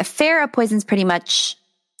where the affair of poisons, pretty much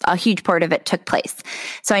a huge part of it, took place.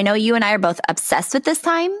 So I know you and I are both obsessed with this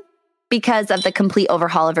time because of the complete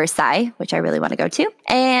overhaul of Versailles, which I really want to go to.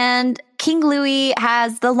 And King Louis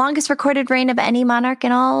has the longest recorded reign of any monarch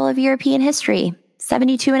in all of European history.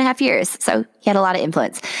 72 and a half years. So he had a lot of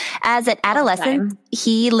influence. As an adolescent,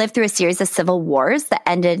 he lived through a series of civil wars that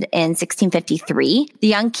ended in 1653. The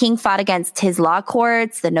young king fought against his law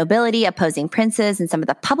courts, the nobility, opposing princes, and some of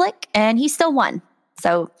the public, and he still won.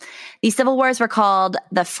 So these civil wars were called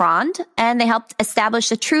the Fronde, and they helped establish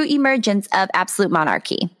the true emergence of absolute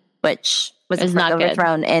monarchy, which was not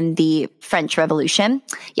overthrown in the French Revolution.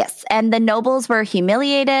 Yes. And the nobles were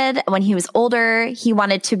humiliated. When he was older, he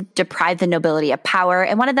wanted to deprive the nobility of power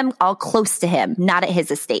and wanted them all close to him, not at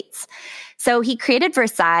his estates. So he created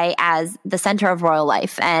Versailles as the center of royal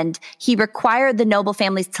life, and he required the noble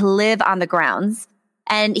families to live on the grounds.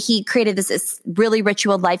 And he created this really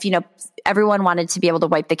ritual life. Everyone wanted to be able to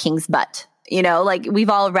wipe the king's butt. Like we've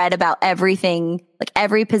all read about everything, like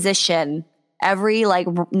every position. Every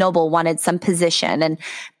noble wanted some position, and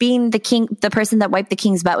being the king, the person that wiped the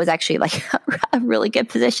king's butt, was actually like a really good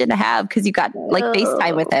position to have because you got like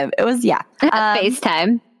FaceTime with him. It was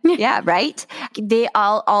FaceTime. Yeah, right.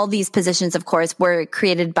 All these positions, of course, were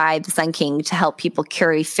created by the Sun King to help people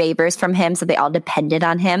curry favors from him, so they all depended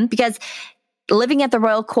on him because living at the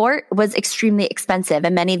royal court was extremely expensive,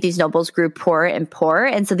 and many of these nobles grew poorer and poorer.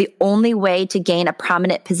 And so the only way to gain a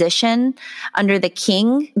prominent position under the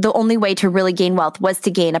king, the only way to really gain wealth was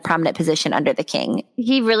to gain a prominent position under the king.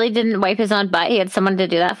 He really didn't wipe his own butt. He had someone to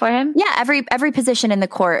do that for him? Yeah, every position in the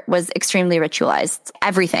court was extremely ritualized.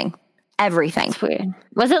 Everything. That's weird.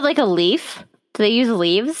 Was it like a leaf? Do they use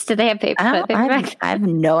leaves? Did they have paper? I have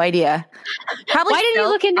no idea. Probably. Why didn't you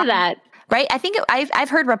look into that? Right? I think I've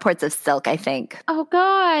heard reports of silk, I think. Oh,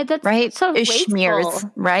 God. That's right? So wasteful. Schmears,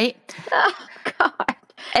 right? Oh, God.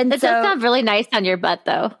 And that does sound really nice on your butt,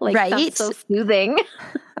 though. Like, right? Sounds so soothing.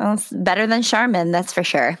 Well, it's better than Charmin, that's for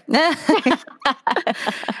sure.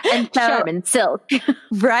 Charmin silk.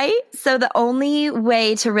 Right? So the only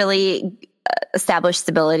way to really establish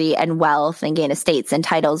stability and wealth and gain estates and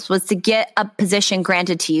titles was to get a position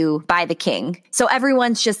granted to you by the king. So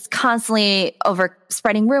everyone's just constantly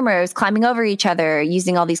spreading rumors, climbing over each other,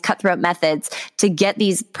 using all these cutthroat methods to get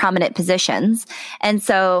these prominent positions. And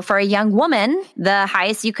so for a young woman, the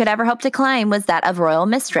highest you could ever hope to climb was that of royal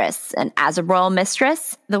mistress. And as a royal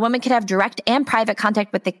mistress, the woman could have direct and private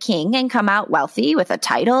contact with the king and come out wealthy with a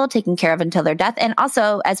title taken care of until their death. And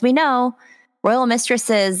also, as we know, royal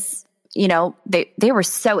mistresses, they were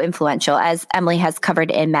so influential, as Emily has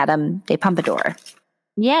covered in Madame de Pompadour.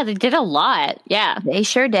 Yeah, they did a lot. Yeah. They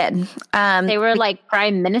sure did. They were like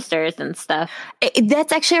prime ministers and stuff.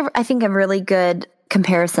 That's actually, I think, a really good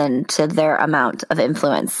comparison to their amount of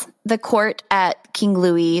influence. The court at King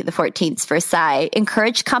Louis XIV's Versailles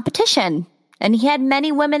encouraged competition. And he had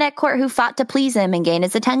many women at court who fought to please him and gain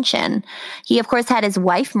his attention. He, of course, had his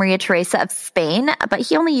wife, Maria Theresa of Spain, but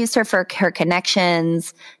he only used her for her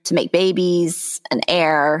connections, to make babies, an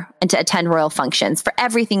heir, and to attend royal functions. For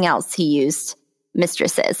everything else, he used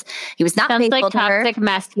mistresses. He was not faithful like to her. toxic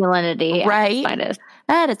masculinity, right?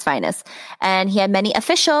 At its finest. And he had many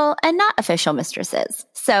official and not official mistresses.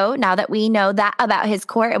 So now that we know that about his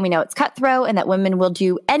court, and we know it's cutthroat and that women will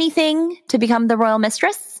do anything to become the royal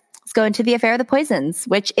mistress, let's go into the affair of the poisons,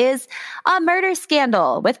 which is a murder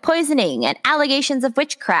scandal with poisoning and allegations of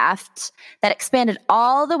witchcraft that expanded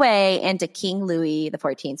all the way into King Louis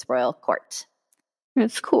XIV's royal court.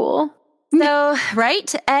 It's cool. So,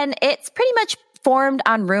 right? And it's pretty much formed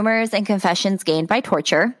on rumors and confessions gained by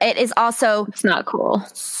torture. It is also... It's not cool.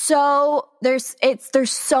 So there's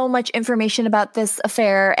so much information about this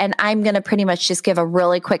affair, and I'm going to pretty much just give a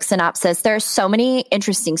really quick synopsis. There's so many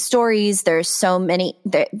interesting stories. There's so many...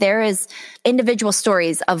 There is individual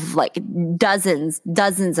stories of like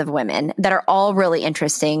dozens of women that are all really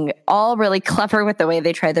interesting, all really clever with the way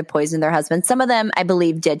they try to poison their husbands. Some of them, I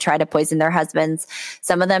believe, did try to poison their husbands.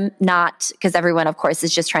 Some of them not, because everyone, of course,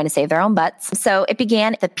 is just trying to save their own butts. So it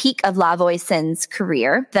began at the peak of La Voisin's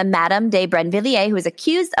career. The Madame de Brinvilliers, who was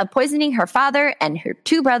accused of poisoning her father and her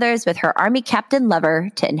two brothers with her army captain lover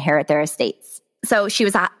to inherit their estates. So she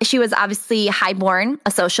was obviously highborn, a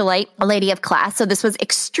socialite, a lady of class. So this was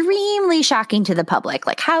extremely shocking to the public.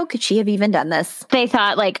 Like, how could she have even done this? They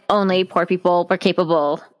thought like only poor people were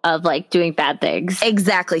capable of like doing bad things.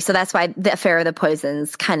 Exactly. So that's why the affair of the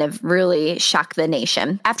poisons kind of really shocked the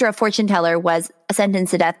nation. After a fortune teller was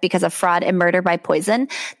sentenced to death because of fraud and murder by poison,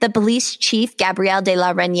 the police chief, Gabriel de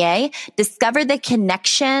la Reynière, discovered the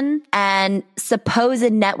connection and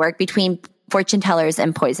supposed network between fortune tellers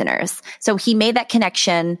and poisoners. So he made that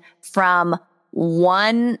connection from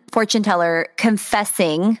one fortune teller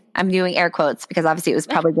confessing, I'm doing air quotes because obviously it was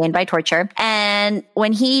probably gained by torture. And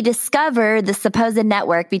when he discovered the supposed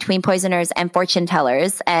network between poisoners and fortune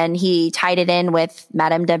tellers, and he tied it in with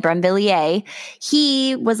Madame de Brinvilliers,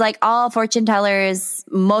 he was like, most fortune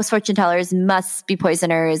tellers must be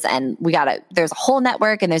poisoners. And there's a whole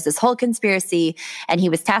network and there's this whole conspiracy. And he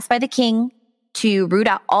was tasked by the king to root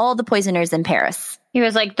out all the poisoners in Paris. He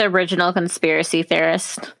was like the original conspiracy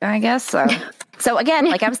theorist. I guess so. So again,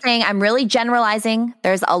 like I was saying, I'm really generalizing.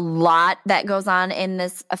 There's a lot that goes on in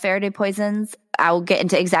this affair de poisons. I'll get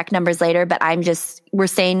into exact numbers later, but we're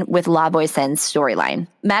staying with La Voisin's storyline.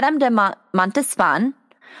 Madame de Montespan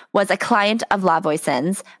was a client of La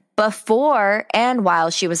Voisin's before and while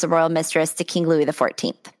she was the royal mistress to King Louis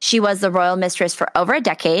XIV. She was the royal mistress for over a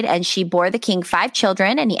decade, and she bore the king 5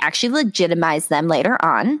 children, and he actually legitimized them later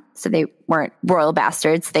on. So they weren't royal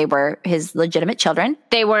bastards. They were his legitimate children.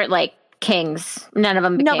 They weren't like kings. None of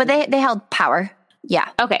them became. No, but they held power. Yeah.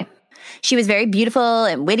 Okay. She was very beautiful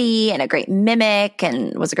and witty and a great mimic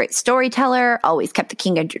and was a great storyteller, always kept the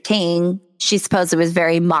king entertained. She supposedly was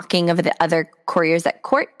very mocking of the other courtiers at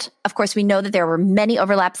court. Of course, we know that there were many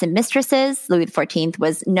overlaps in mistresses. Louis XIV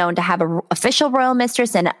was known to have an official royal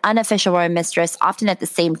mistress and an unofficial royal mistress, often at the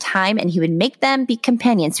same time, and he would make them be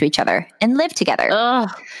companions to each other and live together. Ugh,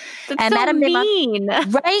 that's and so Madame mean.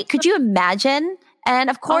 Right? Could you imagine?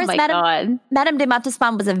 And of course, Madame de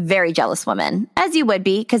Montespan was a very jealous woman, as you would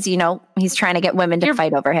be, because, he's trying to get women to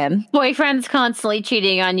fight over him. Boyfriend's constantly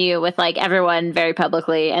cheating on you with like everyone very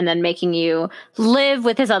publicly and then making you live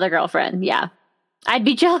with his other girlfriend. Yeah. I'd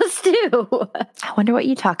be jealous too. I wonder what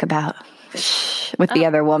you talk about with the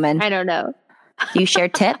other woman. I don't know. Do you share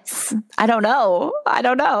tips? I don't know.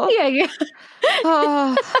 Yeah.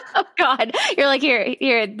 Oh God. You're like,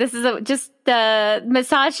 here, this is just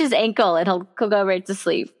massage his ankle and he'll go right to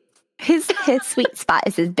sleep. His sweet spot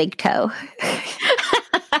is his big toe.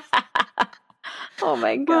 Oh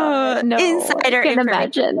my God. No. Insider I can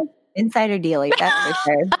imagine. Insider dealing, that's for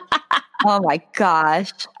sure. Oh my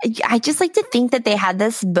gosh. I just like to think that they had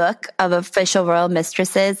this book of official royal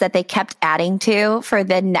mistresses that they kept adding to for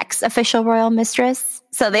the next official royal mistress.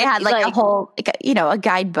 So they had like a whole, a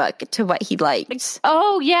guidebook to what he liked.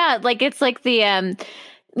 Oh yeah. Like it's like the,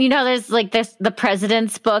 there's like the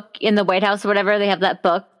president's book in the White House or whatever. They have that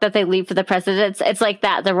book that they leave for the presidents. It's like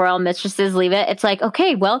that. The royal mistresses leave it. It's like,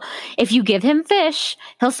 okay, well, if you give him fish,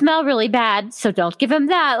 he'll smell really bad. So don't give him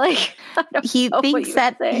that. Like he thinks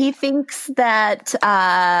that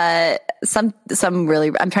some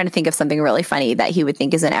really, I'm trying to think of something really funny that he would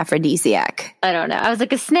think is an aphrodisiac. I don't know. I was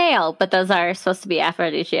like a snail, but those are supposed to be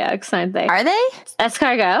aphrodisiacs, aren't they? Are they?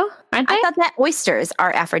 Escargot, aren't they? I thought that oysters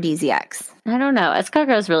are aphrodisiacs. I don't know.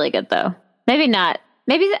 Escargot is really good though. Maybe not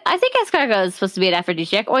I think escargot is supposed to be an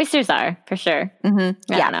aphrodisiac. Oysters are, for sure.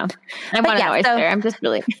 Mm-hmm. I don't know. I want an oyster. I'm just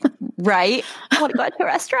really... Right? I want to go to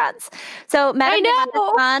restaurants. So Madame de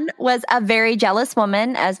Montespan was a very jealous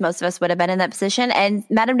woman, as most of us would have been in that position. And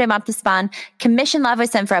Madame de Montespan commissioned La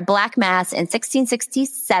Voisin for a black mass in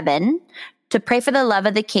 1667 to pray for the love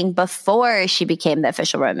of the king before she became the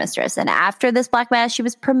official royal mistress. And after this black mass, she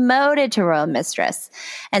was promoted to royal mistress.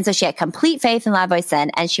 And so she had complete faith in La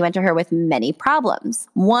Voisin, and she went to her with many problems.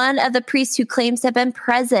 One of the priests who claims to have been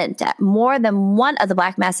present at more than one of the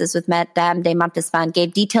black masses with Madame de Montespan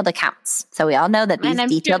gave detailed accounts. So we all know that these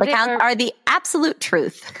detailed accounts are the absolute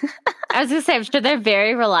truth. I was going to say, I'm sure they're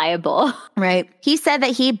very reliable. Right. He said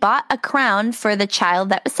that he bought a crown for the child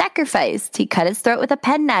that was sacrificed. He cut its throat with a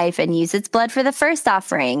penknife and used its blood for the first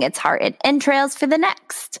offering, its heart and entrails for the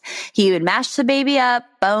next. He would mash the baby up,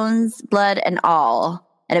 bones, blood, and all.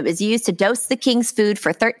 And it was used to dose the king's food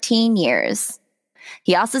for 13 years.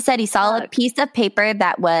 He also said he saw a piece of paper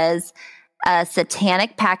that was a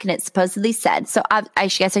satanic pact, and it supposedly said, so I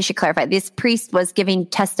guess I should clarify, this priest was giving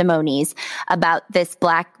testimonies about these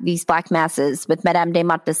black masses with Madame de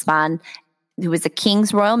Montespan, who was the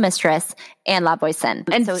king's royal mistress, and La Voisin.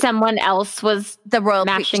 And so someone else was the royal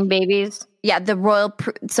mashing babies? Yeah, the royal,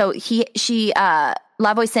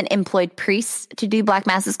 La Voisin employed priests to do black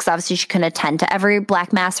masses because obviously she couldn't attend to every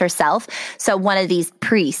black mass herself. So one of these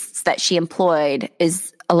priests that she employed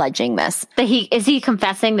is alleging this. Is he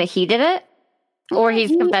confessing that he did it? Or he's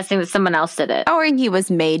confessing that someone else did it? Or he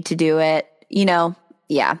was made to do it, Yeah.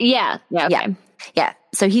 Yeah. Okay. Yeah.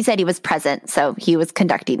 So he said he was present. So he was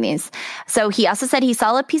conducting these. So he also said he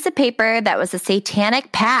saw a piece of paper that was a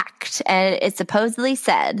satanic pact. And it supposedly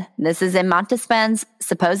said, this is in Montespan's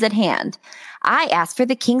supposed hand, I asked for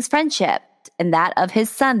the king's friendship and that of his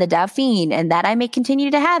son, the Dauphin, and that I may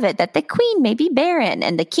continue to have it, that the queen may be barren,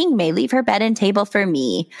 and the king may leave her bed and table for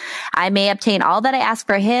me. I may obtain all that I ask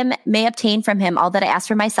for him, may obtain from him all that I ask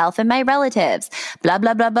for myself and my relatives, blah,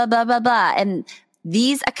 blah, blah, blah, blah, blah, blah. And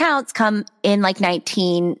these accounts come in like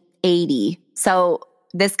 1980. So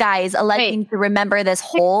this guy is alleging to remember this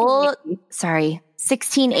whole,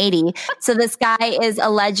 1680. So this guy is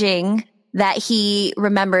alleging that he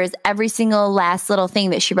remembers every single last little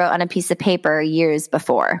thing that she wrote on a piece of paper years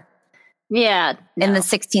before. Yeah. In the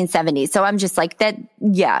 1670s. So I'm just like that.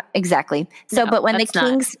 Yeah, exactly. So, but when the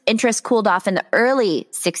king's interest cooled off in the early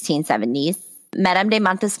 1670s, Madame de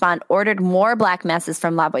Montespan ordered more black masses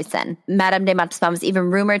from La Voisin. Madame de Montespan was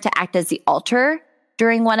even rumored to act as the altar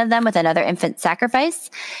during one of them with another infant sacrifice.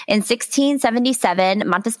 In 1677,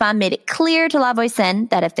 Montespan made it clear to La Voisin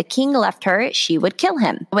that if the king left her, she would kill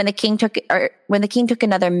him. When the king took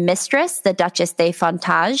another mistress, the Duchess de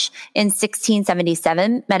Fontage, in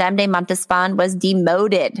 1677, Madame de Montespan was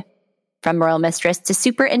demoted from royal mistress to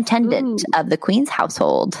superintendent of the queen's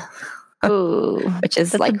household. Ooh, which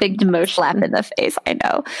is like a big demotion. Slap in the face, I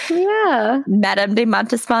know. Yeah. Madame de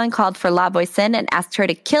Montespan called for La Voisin and asked her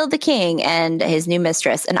to kill the king and his new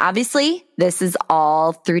mistress. And obviously, this is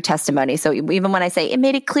all through testimony. So even when I say it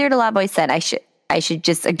made it clear to La Voisin, I should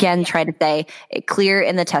just again try to say it clear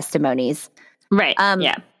in the testimonies. Right.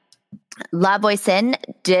 Yeah. La Voisin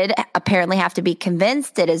did apparently have to be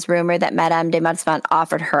convinced. It is rumored that Madame de Montespan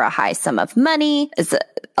offered her a high sum of money. It's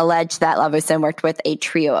alleged that La Voisin worked with a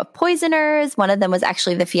trio of poisoners. One of them was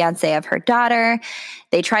actually the fiancé of her daughter.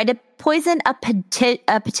 They tried to poison a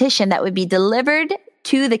petition that would be delivered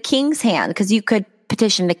to the king's hand, because you could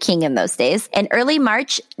petition the king in those days. In early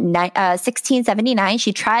March 1679,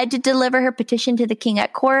 she tried to deliver her petition to the king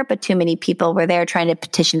at court, but too many people were there trying to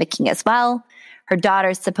petition the king as well. Her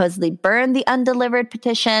daughter supposedly burned the undelivered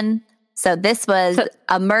petition. So this was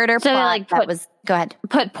a murder plot go ahead.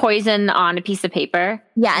 Put poison on a piece of paper.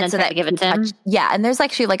 Yeah. And so that give it to him. Yeah. And there's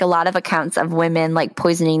actually like a lot of accounts of women like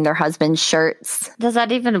poisoning their husband's shirts. Does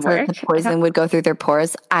that even work? The poison would go through their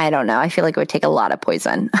pores. I don't know. I feel like it would take a lot of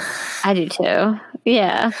poison. I do too.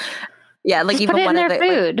 Yeah. Yeah. Like just even put it one in of their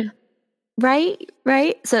food.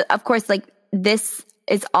 Right. So of course, like this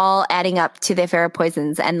is all adding up to the affair of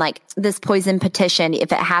poisons, and like this poison petition,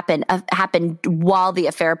 if it happened while the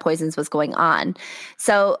affair of poisons was going on.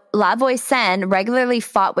 So La Voisin regularly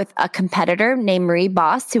fought with a competitor named Marie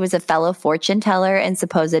Bosse, who was a fellow fortune teller and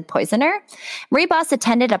supposed poisoner. Marie Bosse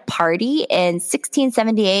attended a party in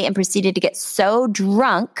 1678 and proceeded to get so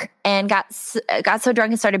drunk and got so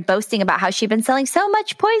drunk and started boasting about how she'd been selling so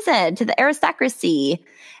much poison to the aristocracy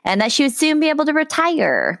and that she would soon be able to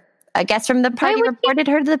retire. A guest from the party reported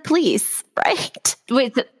her to the police, right?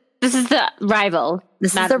 Wait, this is the rival.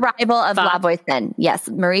 This is the rival of La Voisin. Yes,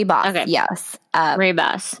 Marie Bosse. Okay. Yes. Marie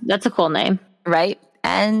Bosse. That's a cool name. Right?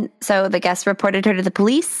 And so the guest reported her to the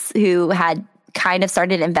police, who had kind of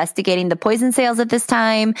started investigating the poison sales at this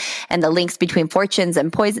time and the links between fortune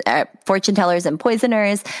tellers and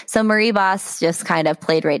poisoners. So Marie Boss just kind of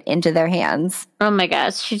played right into their hands. Oh my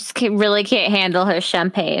gosh, she just really can't handle her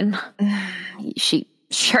champagne. She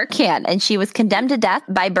sure can. And she was condemned to death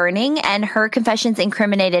by burning, and her confessions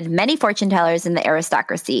incriminated many fortune tellers in the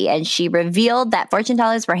aristocracy. And she revealed that fortune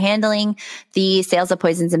tellers were handling the sales of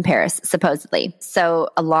poisons in Paris, supposedly. So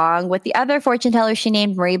along with the other fortune tellers she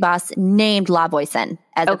named, Marie Boss named La Voisin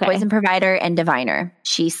as a poison provider and diviner.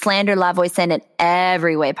 She slandered La Voisin in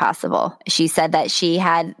every way possible. She said that she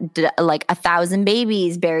had like 1,000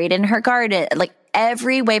 babies buried in her garden, like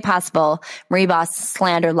every way possible. Marie Boss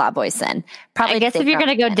slandered La Voisin. Probably, I guess if you're going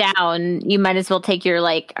to go down, you might as well take your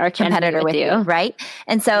like arch competitor with you, right?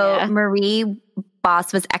 And so Marie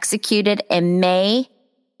Boss was executed in May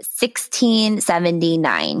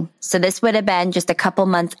 1679. So this would have been just a couple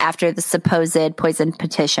months after the supposed poison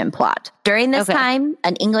petition plot. During this time,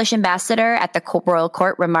 an English ambassador at the royal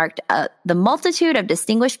court remarked, the multitude of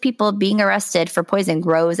distinguished people being arrested for poison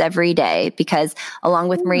grows every day, because along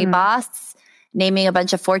with Marie Boss naming a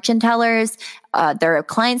bunch of fortune tellers, their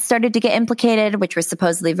clients started to get implicated, which were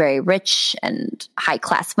supposedly very rich and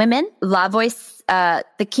high-class women. The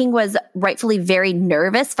king was rightfully very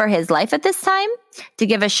nervous for his life at this time. To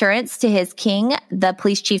give assurance to his king, the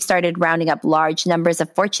police chief started rounding up large numbers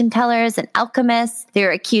of fortune tellers and alchemists. They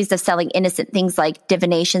were accused of selling innocent things like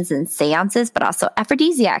divinations and seances, but also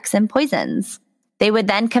aphrodisiacs and poisons. They would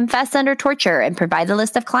then confess under torture and provide a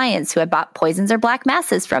list of clients who had bought poisons or black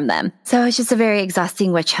masses from them. So it's just a very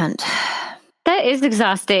exhausting witch hunt. That is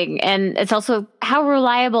exhausting. And it's also, how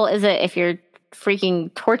reliable is it if you're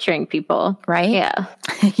freaking torturing people? Right? Yeah.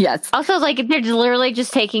 Yes. Also, like, if they're literally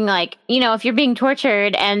just taking, like, if you're being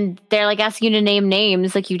tortured and they're, like, asking you to name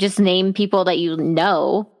names, like, you just name people that you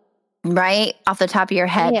know. Right? Off the top of your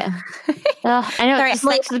head. Yeah. I know. Sorry, it's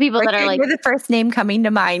like the people that are like... You're the first name coming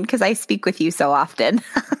to mind because I speak with you so often.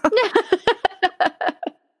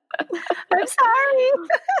 I'm sorry.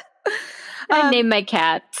 I named my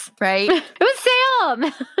cats. Right? It was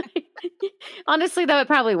Salem. Honestly, though, it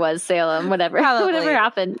probably was Salem. Whatever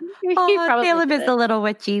happened. Salem is a little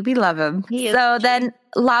witchy. We love him. So then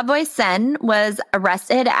La Voisin was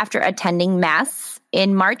arrested after attending mass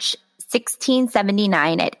in March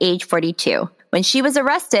 1679 at age 42. When she was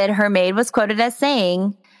arrested, her maid was quoted as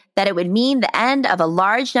saying that it would mean the end of a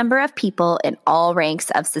large number of people in all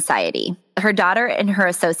ranks of society. Her daughter and her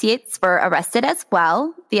associates were arrested as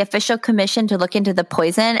well. The official commission to look into the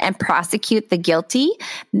poison and prosecute the guilty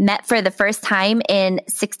met for the first time in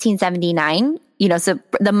 1679. So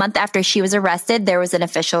the month after she was arrested, there was an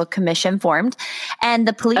official commission formed. And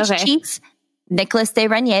the police chief, Nicolas de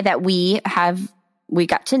Renier, that we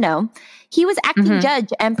got to know, he was acting judge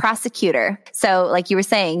and prosecutor. So like you were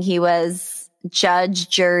saying, he was judge,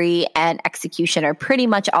 jury, and executioner pretty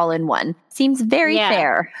much all in one. Seems very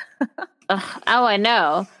fair. I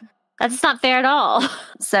know. That's not fair at all.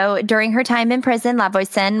 So during her time in prison, La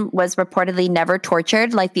Voisin was reportedly never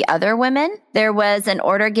tortured like the other women. There was an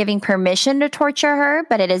order giving permission to torture her,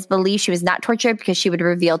 but it is believed she was not tortured because she would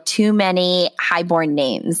reveal too many highborn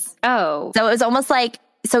names. Oh. So it was almost like,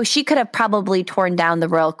 so she could have probably torn down the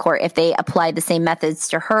royal court if they applied the same methods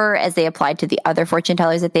to her as they applied to the other fortune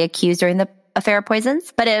tellers that they accused during the affair of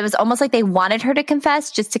poisons. But it was almost like they wanted her to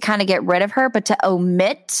confess just to kind of get rid of her, but to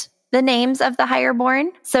omit the names of the higher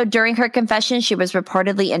born. So during her confession, she was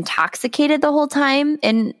reportedly intoxicated the whole time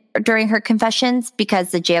during her confessions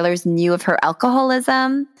because the jailers knew of her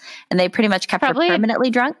alcoholism and they pretty much kept her permanently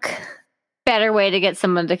drunk. Better way to get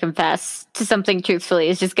someone to confess to something truthfully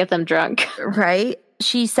is just get them drunk. Right?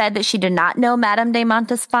 She said that she did not know Madame de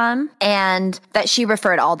Montespan and that she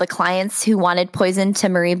referred all the clients who wanted poison to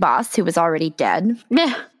Marie Boss, who was already dead.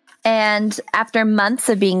 Yeah. And after months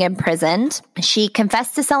of being imprisoned, she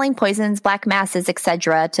confessed to selling poisons, black masses,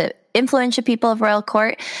 etc., to influential people of royal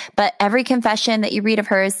court. But every confession that you read of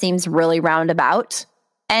hers seems really roundabout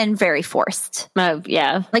and very forced.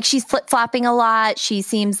 Yeah. Like she's flip-flopping a lot. She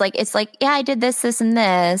seems like, it's like, yeah, I did this, this, and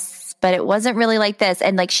this, but it wasn't really like this.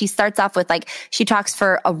 And like she starts off with like, she talks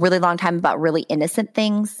for a really long time about really innocent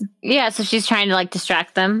things. Yeah, so she's trying to like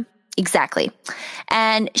distract them. Exactly.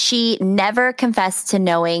 And she never confessed to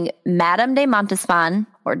knowing Madame de Montespan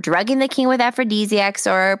or drugging the king with aphrodisiacs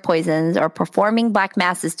or poisons, or performing black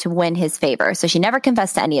masses to win his favor. So she never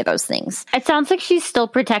confessed to any of those things. It sounds like she's still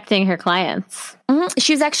protecting her clients.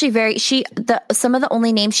 She was actually some of the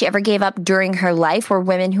only names she ever gave up during her life were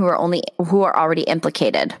women who are already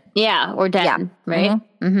implicated. Yeah, or dead, right?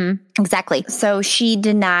 Exactly. So she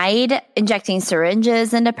denied injecting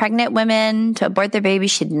syringes into pregnant women to abort their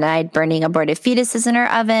babies. She denied burning aborted fetuses in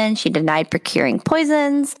her oven. She denied procuring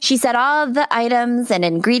poisons. She said all of the items and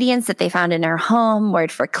ingredients that they found in her home were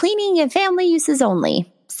for cleaning and family uses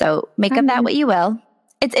only. So make of that what you will.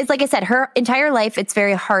 It's like I said, her entire life, it's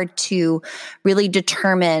very hard to really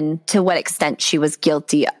determine to what extent she was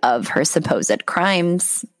guilty of her supposed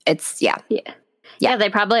crimes. Yeah,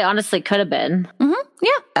 they probably honestly could have been.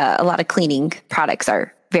 A lot of cleaning products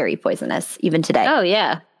are very poisonous even today. Oh,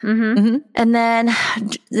 yeah. And then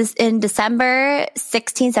in December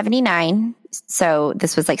 1679, so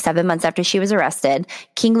this was like 7 months after she was arrested,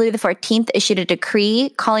 King Louis XIV issued a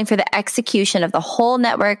decree calling for the execution of the whole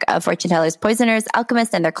network of fortune tellers, poisoners,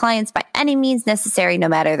 alchemists, and their clients by any means necessary, no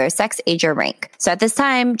matter their sex, age, or rank. So at this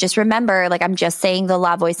time, just remember, like I'm just saying the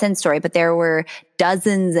La Voisin story, but there were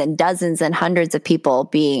dozens and dozens and hundreds of people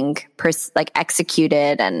being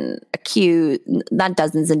executed and accused, not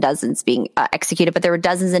dozens and dozens being executed, but there were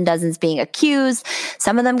dozens and dozens being accused.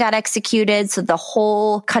 Some of them got executed. So the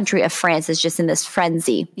whole country of France is just in this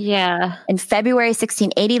frenzy. Yeah. In February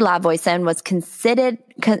 1680, La Voisin was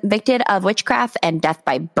convicted of witchcraft and death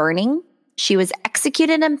by burning. She was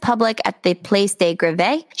executed in public at the Place des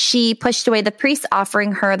Grèves. She pushed away the priests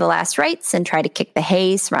offering her the last rites and tried to kick the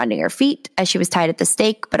hay surrounding her feet as she was tied at the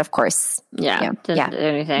stake. But of course, didn't do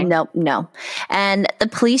anything. No. And the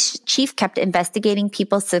police chief kept investigating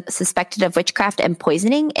people suspected of witchcraft and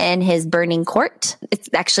poisoning in his burning court. It's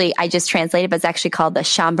actually, I just translated, but it's actually called the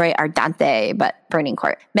Chambre Ardente, but burning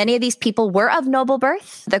court. Many of these people were of noble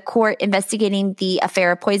birth. The court investigating the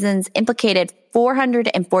affair of poisons implicated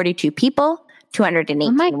 442 people.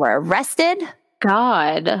 218 were arrested.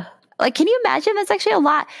 God. Like, can you imagine? That's actually a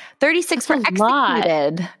lot. 36 were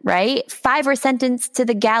executed, right? 5 were sentenced to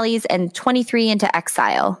the galleys and 23 into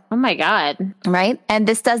exile. Oh my God. Right? And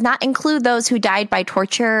this does not include those who died by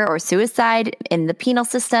torture or suicide in the penal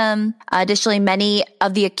system. Additionally, many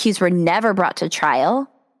of the accused were never brought to trial,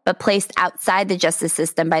 but placed outside the justice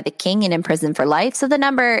system by the king and imprisoned for life. So the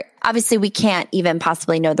number, obviously we can't even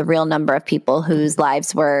possibly know the real number of people whose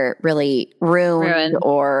lives were really ruined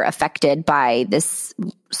or affected by this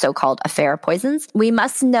so-called affair of poisons. We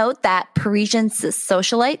must note that Parisian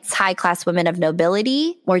socialites, high-class women of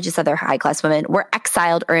nobility, or just other high-class women, were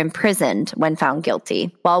exiled or imprisoned when found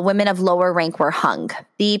guilty, while women of lower rank were hung.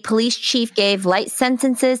 The police chief gave light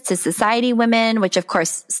sentences to society women, which of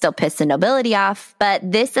course still pissed the nobility off, but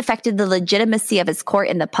this affected the legitimacy of his court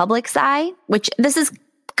in the public's eye, which this is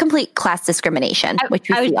complete class discrimination, which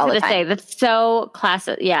we see all the time. I was going to say, that's so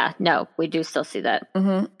classic. Yeah, no, we do still see that.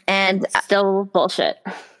 And it's still bullshit.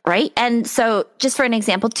 Right. And so just for an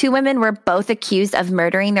example, 2 women were both accused of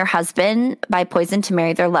murdering their husband by poison to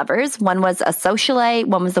marry their lovers. One was a socialite.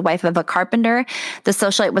 One was the wife of a carpenter. The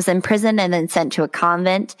socialite was imprisoned and then sent to a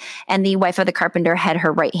convent. And the wife of the carpenter had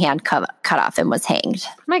her right hand cut off and was hanged.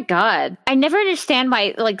 Oh my God. I never understand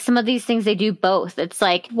why, like, some of these things they do both. It's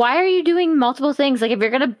like, why are you doing multiple things? Like, if you're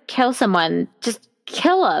going to kill someone, just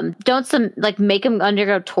kill them. Don't make them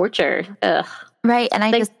undergo torture. Ugh. Right.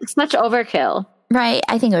 And it's such overkill. Right.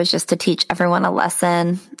 I think it was just to teach everyone a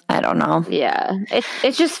lesson. I don't know. Yeah.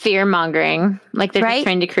 It's just fear mongering. Like they're just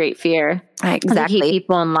trying to create fear. Exactly. To keep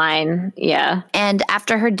people in line. Yeah. And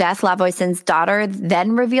after her death, La Voisin's daughter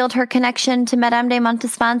then revealed her connection to Madame de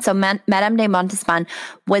Montespan. So Madame de Montespan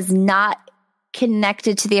was not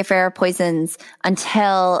connected to the affair of poisons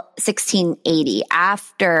until 1680,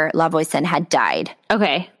 after La Voisin had died.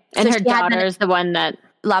 Okay. And so her daughter is the one that...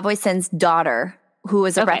 La Voisin's daughter, who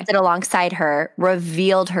was arrested alongside her,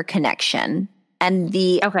 revealed her connection and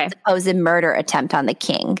the supposed murder attempt on the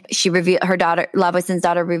king. She revealed La Voisin's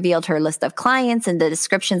daughter revealed her list of clients and the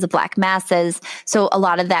descriptions of black masses. So a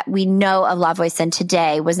lot of that we know of La Voisin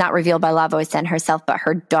today was not revealed by La Voisin herself, but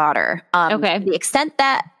her daughter. The extent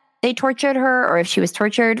that they tortured her, or if she was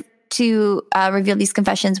tortured to reveal these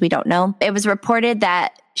confessions, we don't know. It was reported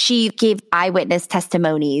that she gave eyewitness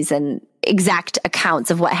testimonies and exact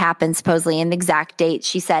accounts of what happened, supposedly, and the exact date.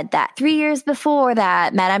 She said that 3 years before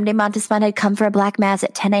that, Madame de Montespan had come for a black mass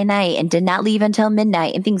at 10 at night and did not leave until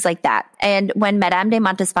midnight and things like that. And when Madame de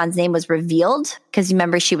Montespan's name was revealed, because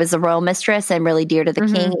remember, she was the royal mistress and really dear to the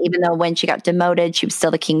king, even though when she got demoted, she was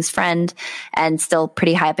still the king's friend and still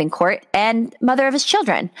pretty high up in court and mother of his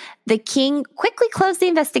children. The king quickly closed the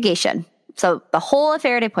investigation. So the whole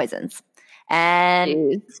affair of poisons.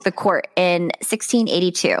 and the court in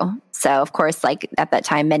 1682. So, of course, like at that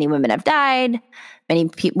time, many women have died. Many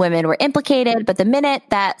women were implicated. But the minute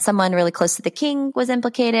that someone really close to the king was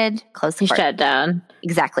implicated, close the court. Shut down.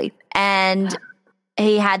 Exactly. And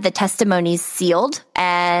he had the testimonies sealed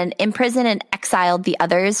and imprisoned and exiled the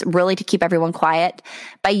others, really to keep everyone quiet,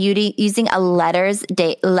 by using a lettre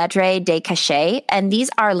de cachet. And these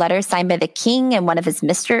are letters signed by the king and one of his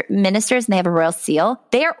ministers, and they have a royal seal.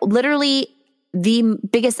 They are literally the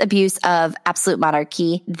biggest abuse of absolute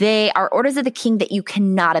monarchy. They are orders of the king that you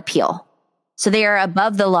cannot appeal. So they are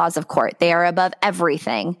above the laws of court. They are above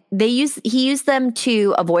everything. He used them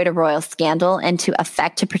to avoid a royal scandal and to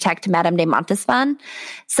protect Madame de Montespan.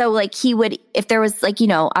 So like he would, if there was like,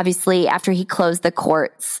 obviously after he closed the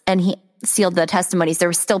courts and he sealed the testimonies, there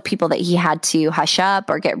were still people that he had to hush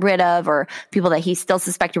up or get rid of, or people that he still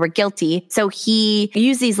suspected were guilty. So he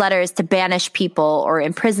used these letters to banish people or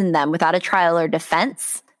imprison them without a trial or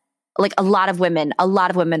defense. Like a lot of women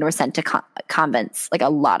were sent to convents, like a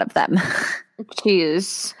lot of them.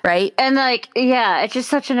 Jeez. Right? And like, yeah, it's just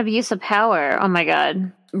such an abuse of power. Oh my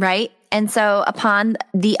God. Right? And so upon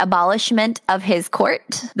the abolishment of his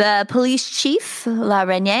court, the police chief, La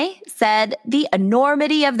Reynie, said the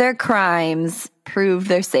enormity of their crimes proved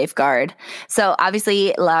their safeguard. So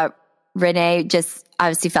obviously La Reynie just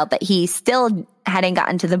obviously felt that he still hadn't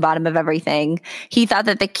gotten to the bottom of everything. He thought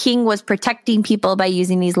that the king was protecting people by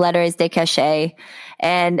using these letters de cachet.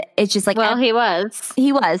 And it's just like... Well, he was.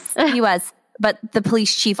 He was. But the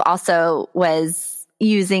police chief also was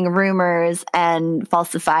using rumors and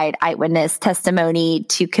falsified eyewitness testimony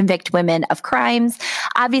to convict women of crimes.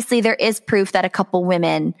 Obviously, there is proof that a couple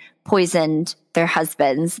women poisoned their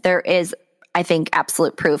husbands. There is, I think,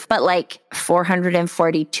 absolute proof. But like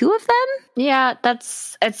 442 of them? Yeah,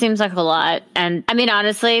 it seems like a lot. And I mean,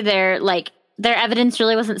 honestly, their evidence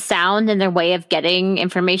really wasn't sound, and their way of getting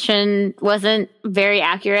information wasn't very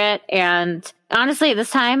accurate. And honestly, at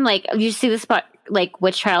this time, like you see this like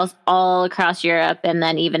witch trials all across Europe, and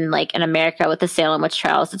then even like in America with the Salem witch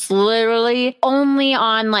trials, it's literally only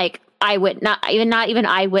on like not even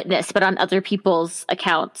eyewitness, but on other people's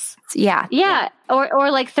accounts. Yeah. Or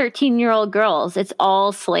like 13-year-old girls. It's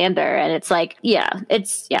all slander, and it's like,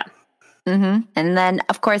 Mm-hmm. And then,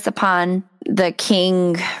 of course, upon the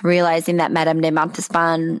king realizing that Madame de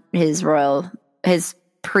Montespan, his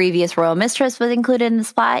previous royal mistress, was included in the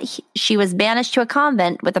plot, she was banished to a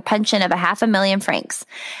convent with a pension of 500,000 francs.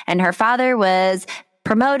 And her father was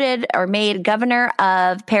promoted or made governor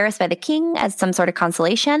of Paris by the king as some sort of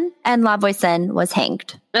consolation. And La Voisin was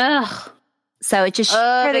hanged. Ugh. So it just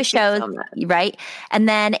further shows, right? And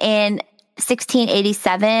then in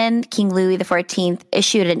 1687, King Louis XIV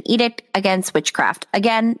issued an edict against witchcraft.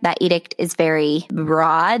 Again, that edict is very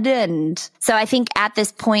broad. And so I think at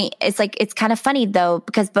this point, it's kind of funny though,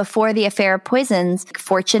 because before the affair of poisons,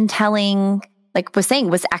 fortune telling, like was saying,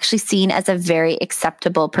 was actually seen as a very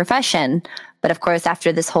acceptable profession. But of course,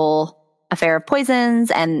 after this whole affair of poisons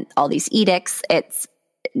and all these edicts, it's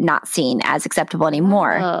not seen as acceptable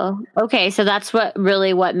anymore. Oh, okay. So that's what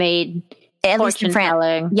made at least in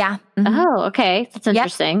France. Yeah. Mm-hmm. Oh, okay. That's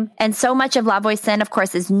interesting. Yep. And so much of La Voisin, of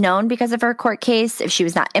course, is known because of her court case. If she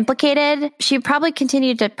was not implicated, she probably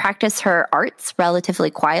continued to practice her arts relatively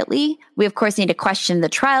quietly. We, of course, need to question the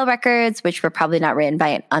trial records, which were probably not written by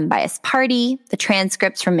an unbiased party. The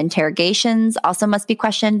transcripts from interrogations also must be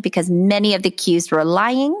questioned because many of the accused were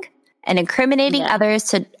lying and incriminating others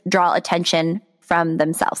to draw attention from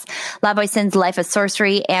themselves. La Voisin's life of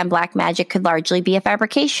sorcery and black magic could largely be a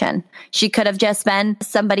fabrication. She could have just been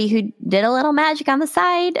somebody who did a little magic on the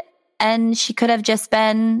side, and she could have just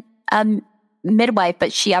been a midwife,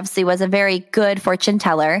 but she obviously was a very good fortune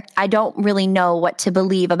teller. I don't really know what to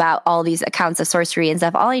believe about all these accounts of sorcery and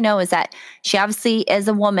stuff. All I know is that she obviously is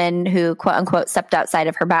a woman who, quote unquote, stepped outside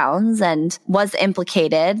of her bounds and was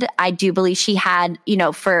implicated. I do believe she had,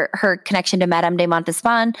 for her connection to Madame de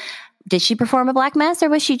Montespan, did she perform a black mass, or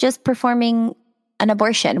was she just performing an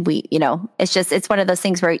abortion? It's one of those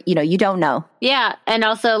things where, you don't know. Yeah. And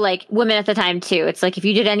also like women at the time too. It's like, if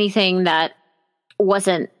you did anything that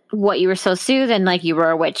wasn't what you were supposed to, then like you were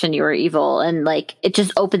a witch and you were evil. And like, it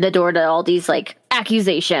just opened the door to all these like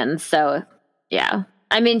accusations. So yeah,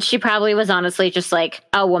 I mean, she probably was honestly just like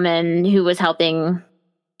a woman who was helping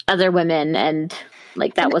other women. And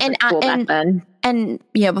like, that wasn't cool back then. And,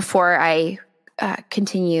 before I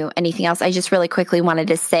continue anything else, I just really quickly wanted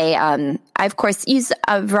to say, I of course use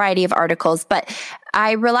a variety of articles, but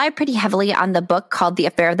I rely pretty heavily on the book called The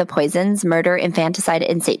Affair of the Poisons, Murder, Infanticide,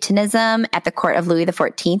 and Satanism at the Court of Louis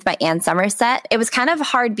XIV by Anne Somerset. It was kind of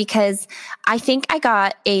hard because I think I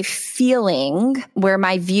got a feeling where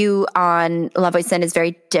my view on La Voisin is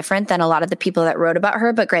very different than a lot of the people that wrote about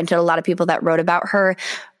her. But granted, a lot of people that wrote about her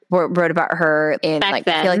in Back like,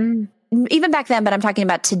 then. I feel like even back then, but I'm talking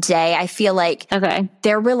about today, I feel like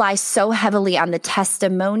there relies so heavily on the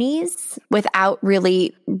testimonies without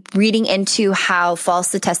really reading into how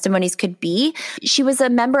false the testimonies could be. She was a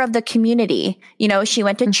member of the community. You know, she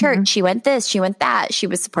went to church, she went this, she went that. She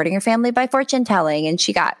was supporting her family by fortune telling, and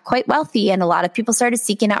she got quite wealthy, and a lot of people started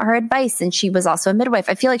seeking out her advice. And she was also a midwife.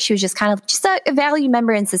 I feel like she was just kind of just a value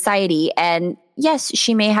member in society. And yes,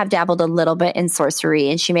 she may have dabbled a little bit in sorcery,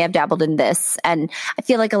 and she may have dabbled in this. And I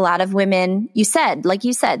feel like a lot of women, like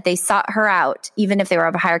you said, they sought her out, even if they were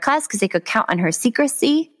of a higher class, because they could count on her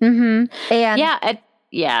secrecy. And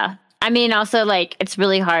yeah. I mean, also, like, it's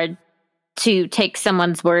really hard to take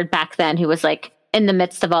someone's word back then who was like in the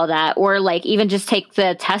midst of all that, or like even just take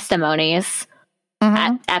the testimonies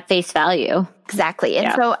at face value. Exactly.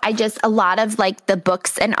 And so a lot of like the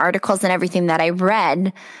books and articles and everything that I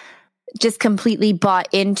read just completely bought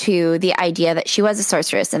into the idea that she was a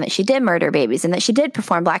sorceress and that she did murder babies and that she did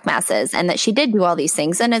perform black masses and that she did do all these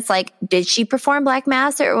things. And it's like, did she perform black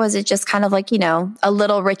mass, or was it just kind of like, you know, a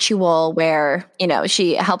little ritual where, you know,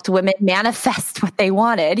 she helped women manifest what they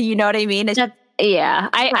wanted? You know what I mean? Yeah,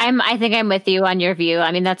 I think I'm with you on your view.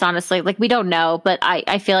 I mean, that's honestly, like, we don't know, but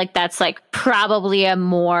I feel like that's like probably a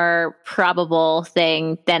more probable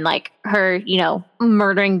thing than like her, you know,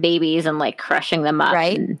 murdering babies and like crushing them up.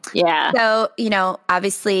 Right. And, yeah. So, you know,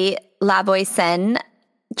 obviously La Voisin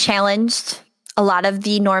challenged a lot of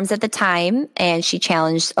the norms at the time, and she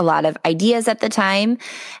challenged a lot of ideas at the time.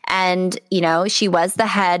 And, you know, she was the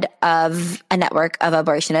head of a network of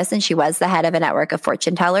abortionists, and she was the head of a network of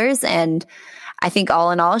fortune tellers. And I think all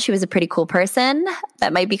in all, she was a pretty cool person.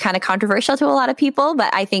 That might be kind of controversial to a lot of people,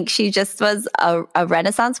 but I think she just was a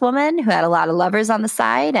Renaissance woman who had a lot of lovers on the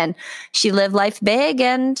side, and she lived life big,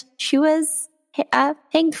 and she was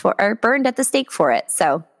hanged for or burned at the stake for it.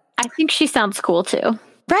 So I think she sounds cool too.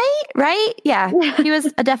 Right? Yeah. She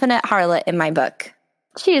was a definite harlot in my book.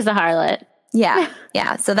 She is a harlot.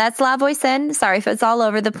 Yeah. So that's La Voisin. Sorry if it's all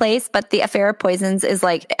over the place, but The Affair of Poisons is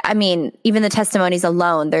like, I mean, even the testimonies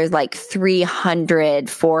alone, there's like 300,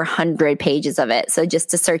 400 pages of it. So just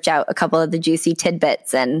to search out a couple of the juicy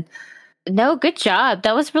tidbits and... No, good job.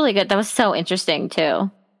 That was really good. That was so interesting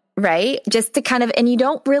too. Right? Just to kind of, and you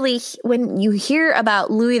don't really, when you hear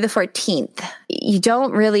about Louis XIV, you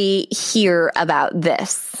don't really hear about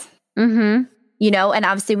this. You know, and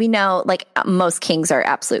obviously we know like most kings are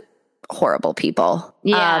absolute horrible people.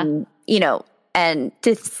 Yeah. You know, and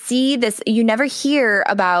to see this, you never hear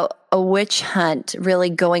about a witch hunt really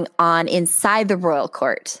going on inside the royal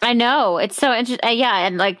court. I know. It's so interesting. Yeah.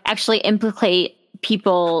 And like actually implicate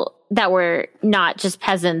people that were not just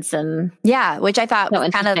peasants. And yeah, which I thought so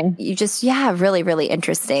was kind of, really, really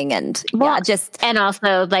interesting. And and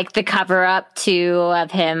also like the cover up too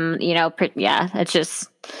of him, you know, it's just.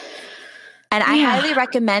 And I highly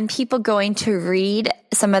recommend people going to read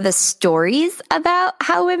some of the stories about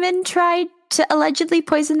how women tried to allegedly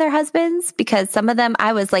poison their husbands, because some of them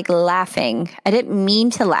I was like laughing. I didn't mean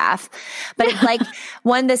to laugh, but it's like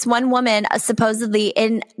this one woman supposedly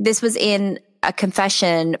this was in a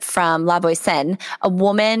confession from La Voisin. A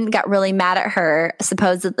woman got really mad at her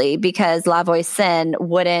supposedly because La Voisin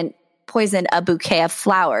wouldn't poison a bouquet of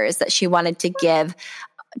flowers that she wanted to give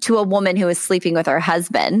to a woman who was sleeping with her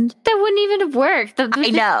husband. That wouldn't even have worked.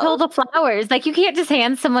 I know. Pull the flowers. Like, you can't just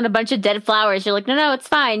hand someone a bunch of dead flowers. You're like, no, it's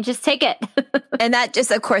fine. Just take it. And that just,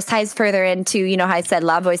 of course, ties further into, you know, how I said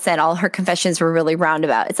La Voisin, all her confessions were really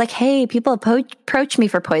roundabout. It's like, hey, people approached me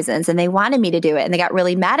for poisons and they wanted me to do it. And they got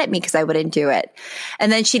really mad at me because I wouldn't do it.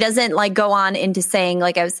 And then she doesn't like go on into saying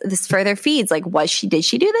like, this further feeds, like, did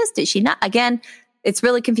she do this? Did she not? Again, it's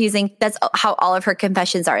really confusing. That's how all of her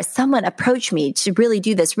confessions are. Someone approached me to really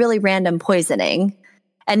do this really random poisoning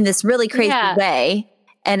and this really crazy way.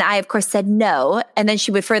 And I, of course, said no. And then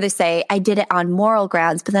she would further say, I did it on moral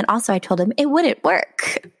grounds. But then also I told him it wouldn't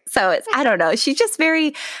work. So I don't know. She's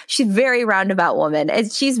very roundabout woman. And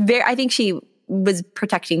I think she was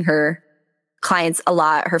protecting her clients a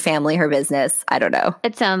lot, her family, her business. I don't know.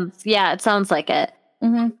 It sounds like it.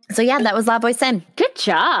 So yeah, that was La Voisin. Good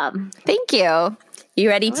job. Thank you. You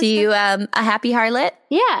ready to a happy harlot?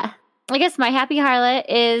 Yeah. I guess my happy harlot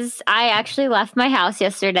is I actually left my house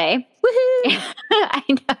yesterday. Woohoo! I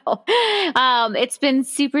know. It's been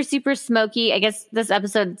super, super smoky. I guess this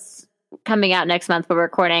episode's coming out next month, but we're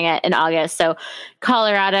recording it in August. So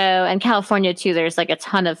Colorado and California too, there's like a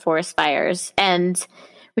ton of forest fires, and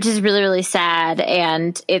which is really, really sad.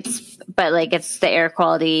 And it's the air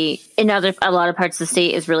quality in a lot of parts of the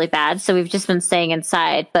state is really bad. So we've just been staying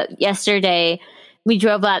inside. But yesterday we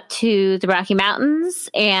drove up to the Rocky Mountains,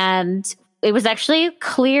 and it was actually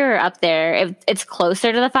clear up there. It's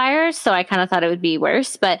closer to the fires, so I kind of thought it would be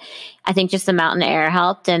worse, but I think just the mountain air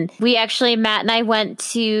helped. And Matt and I went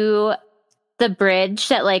to the bridge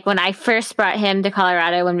that, like, when I first brought him to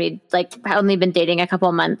Colorado, when we'd like only been dating a couple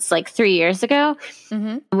of months, like 3 years ago,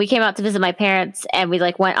 we came out to visit my parents, and we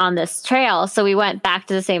like went on this trail. So we went back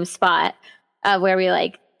to the same spot where we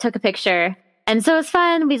like took a picture. And so it was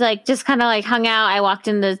fun. We like just kind of like hung out. I walked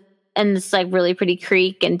in this like really pretty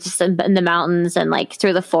creek and just in the mountains and like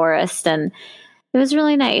through the forest, and it was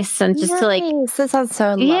really nice. And just to like, this sounds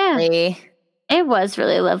so lovely. It was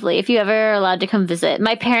really lovely. If you ever are allowed to come visit,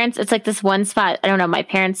 my parents, it's like this one spot. I don't know. My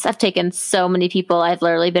parents have taken so many people. I've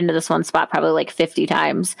literally been to this one spot probably like 50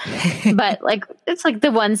 times, but like, it's like the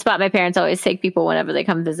one spot my parents always take people whenever they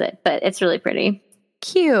come visit, but it's really pretty.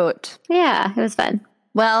 Cute. Yeah, it was fun.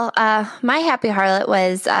 Well, my happy harlot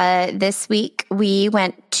was this week we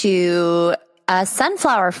went to a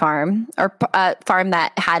sunflower farm, or a farm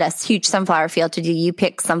that had a huge sunflower field to do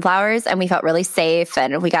you-pick sunflowers, and we felt really safe.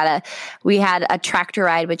 And we had a tractor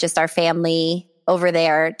ride with just our family over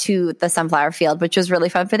there to the sunflower field, which was really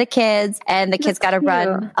fun for the kids. And the kids got to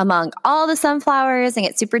run among all the sunflowers and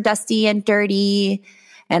get super dusty and dirty.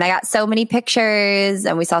 And I got so many pictures,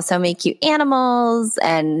 and we saw so many cute animals,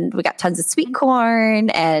 and we got tons of sweet corn,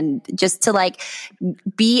 and just to like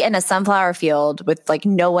be in a sunflower field with like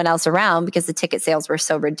no one else around because the ticket sales were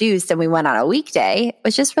so reduced and we went on a weekday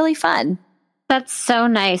was just really fun. That's so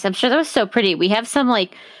nice. I'm sure that was so pretty. We have some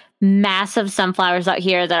like massive sunflowers out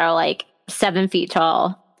here that are like 7 feet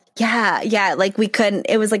tall. Yeah. Like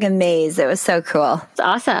it was like a maze. It was so cool. It's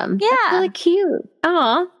awesome. Yeah. That's really cute.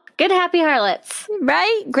 Oh, good happy harlots.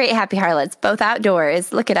 Right? Great happy harlots, both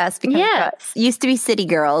outdoors. Look at us. Used to be city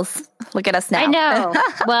girls. Look at us now. I know.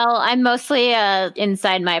 Well, I'm mostly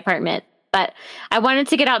inside my apartment, but I wanted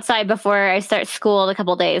to get outside before I start school in a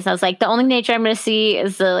couple of days. I was like, the only nature I'm going to see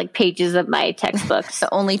is the like pages of my textbooks.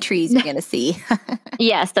 The only trees you're going to see.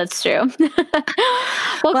 Yes, that's true.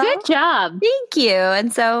 well, good job. Thank you.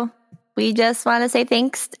 And so we just want to say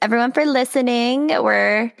thanks everyone for listening.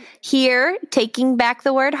 We're here taking back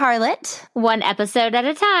the word harlot. One episode at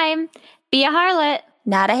a time. Be a harlot.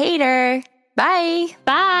 Not a hater. Bye.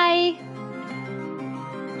 Bye.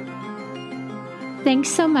 Thanks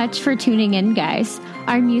so much for tuning in, guys.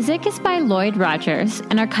 Our music is by Lloyd Rogers,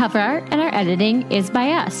 and our cover art and our editing is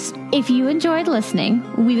by us. If you enjoyed listening,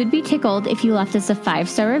 we would be tickled if you left us a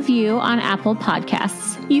 5-star review on Apple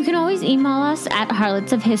Podcasts. You can always email us at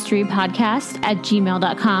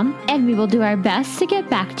harlotsofhistorypodcast@gmail.com, and we will do our best to get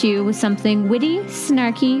back to you with something witty,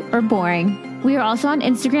 snarky, or boring. We are also on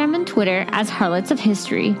Instagram and Twitter as Harlots of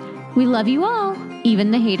History. We love you all,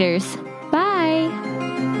 even the haters.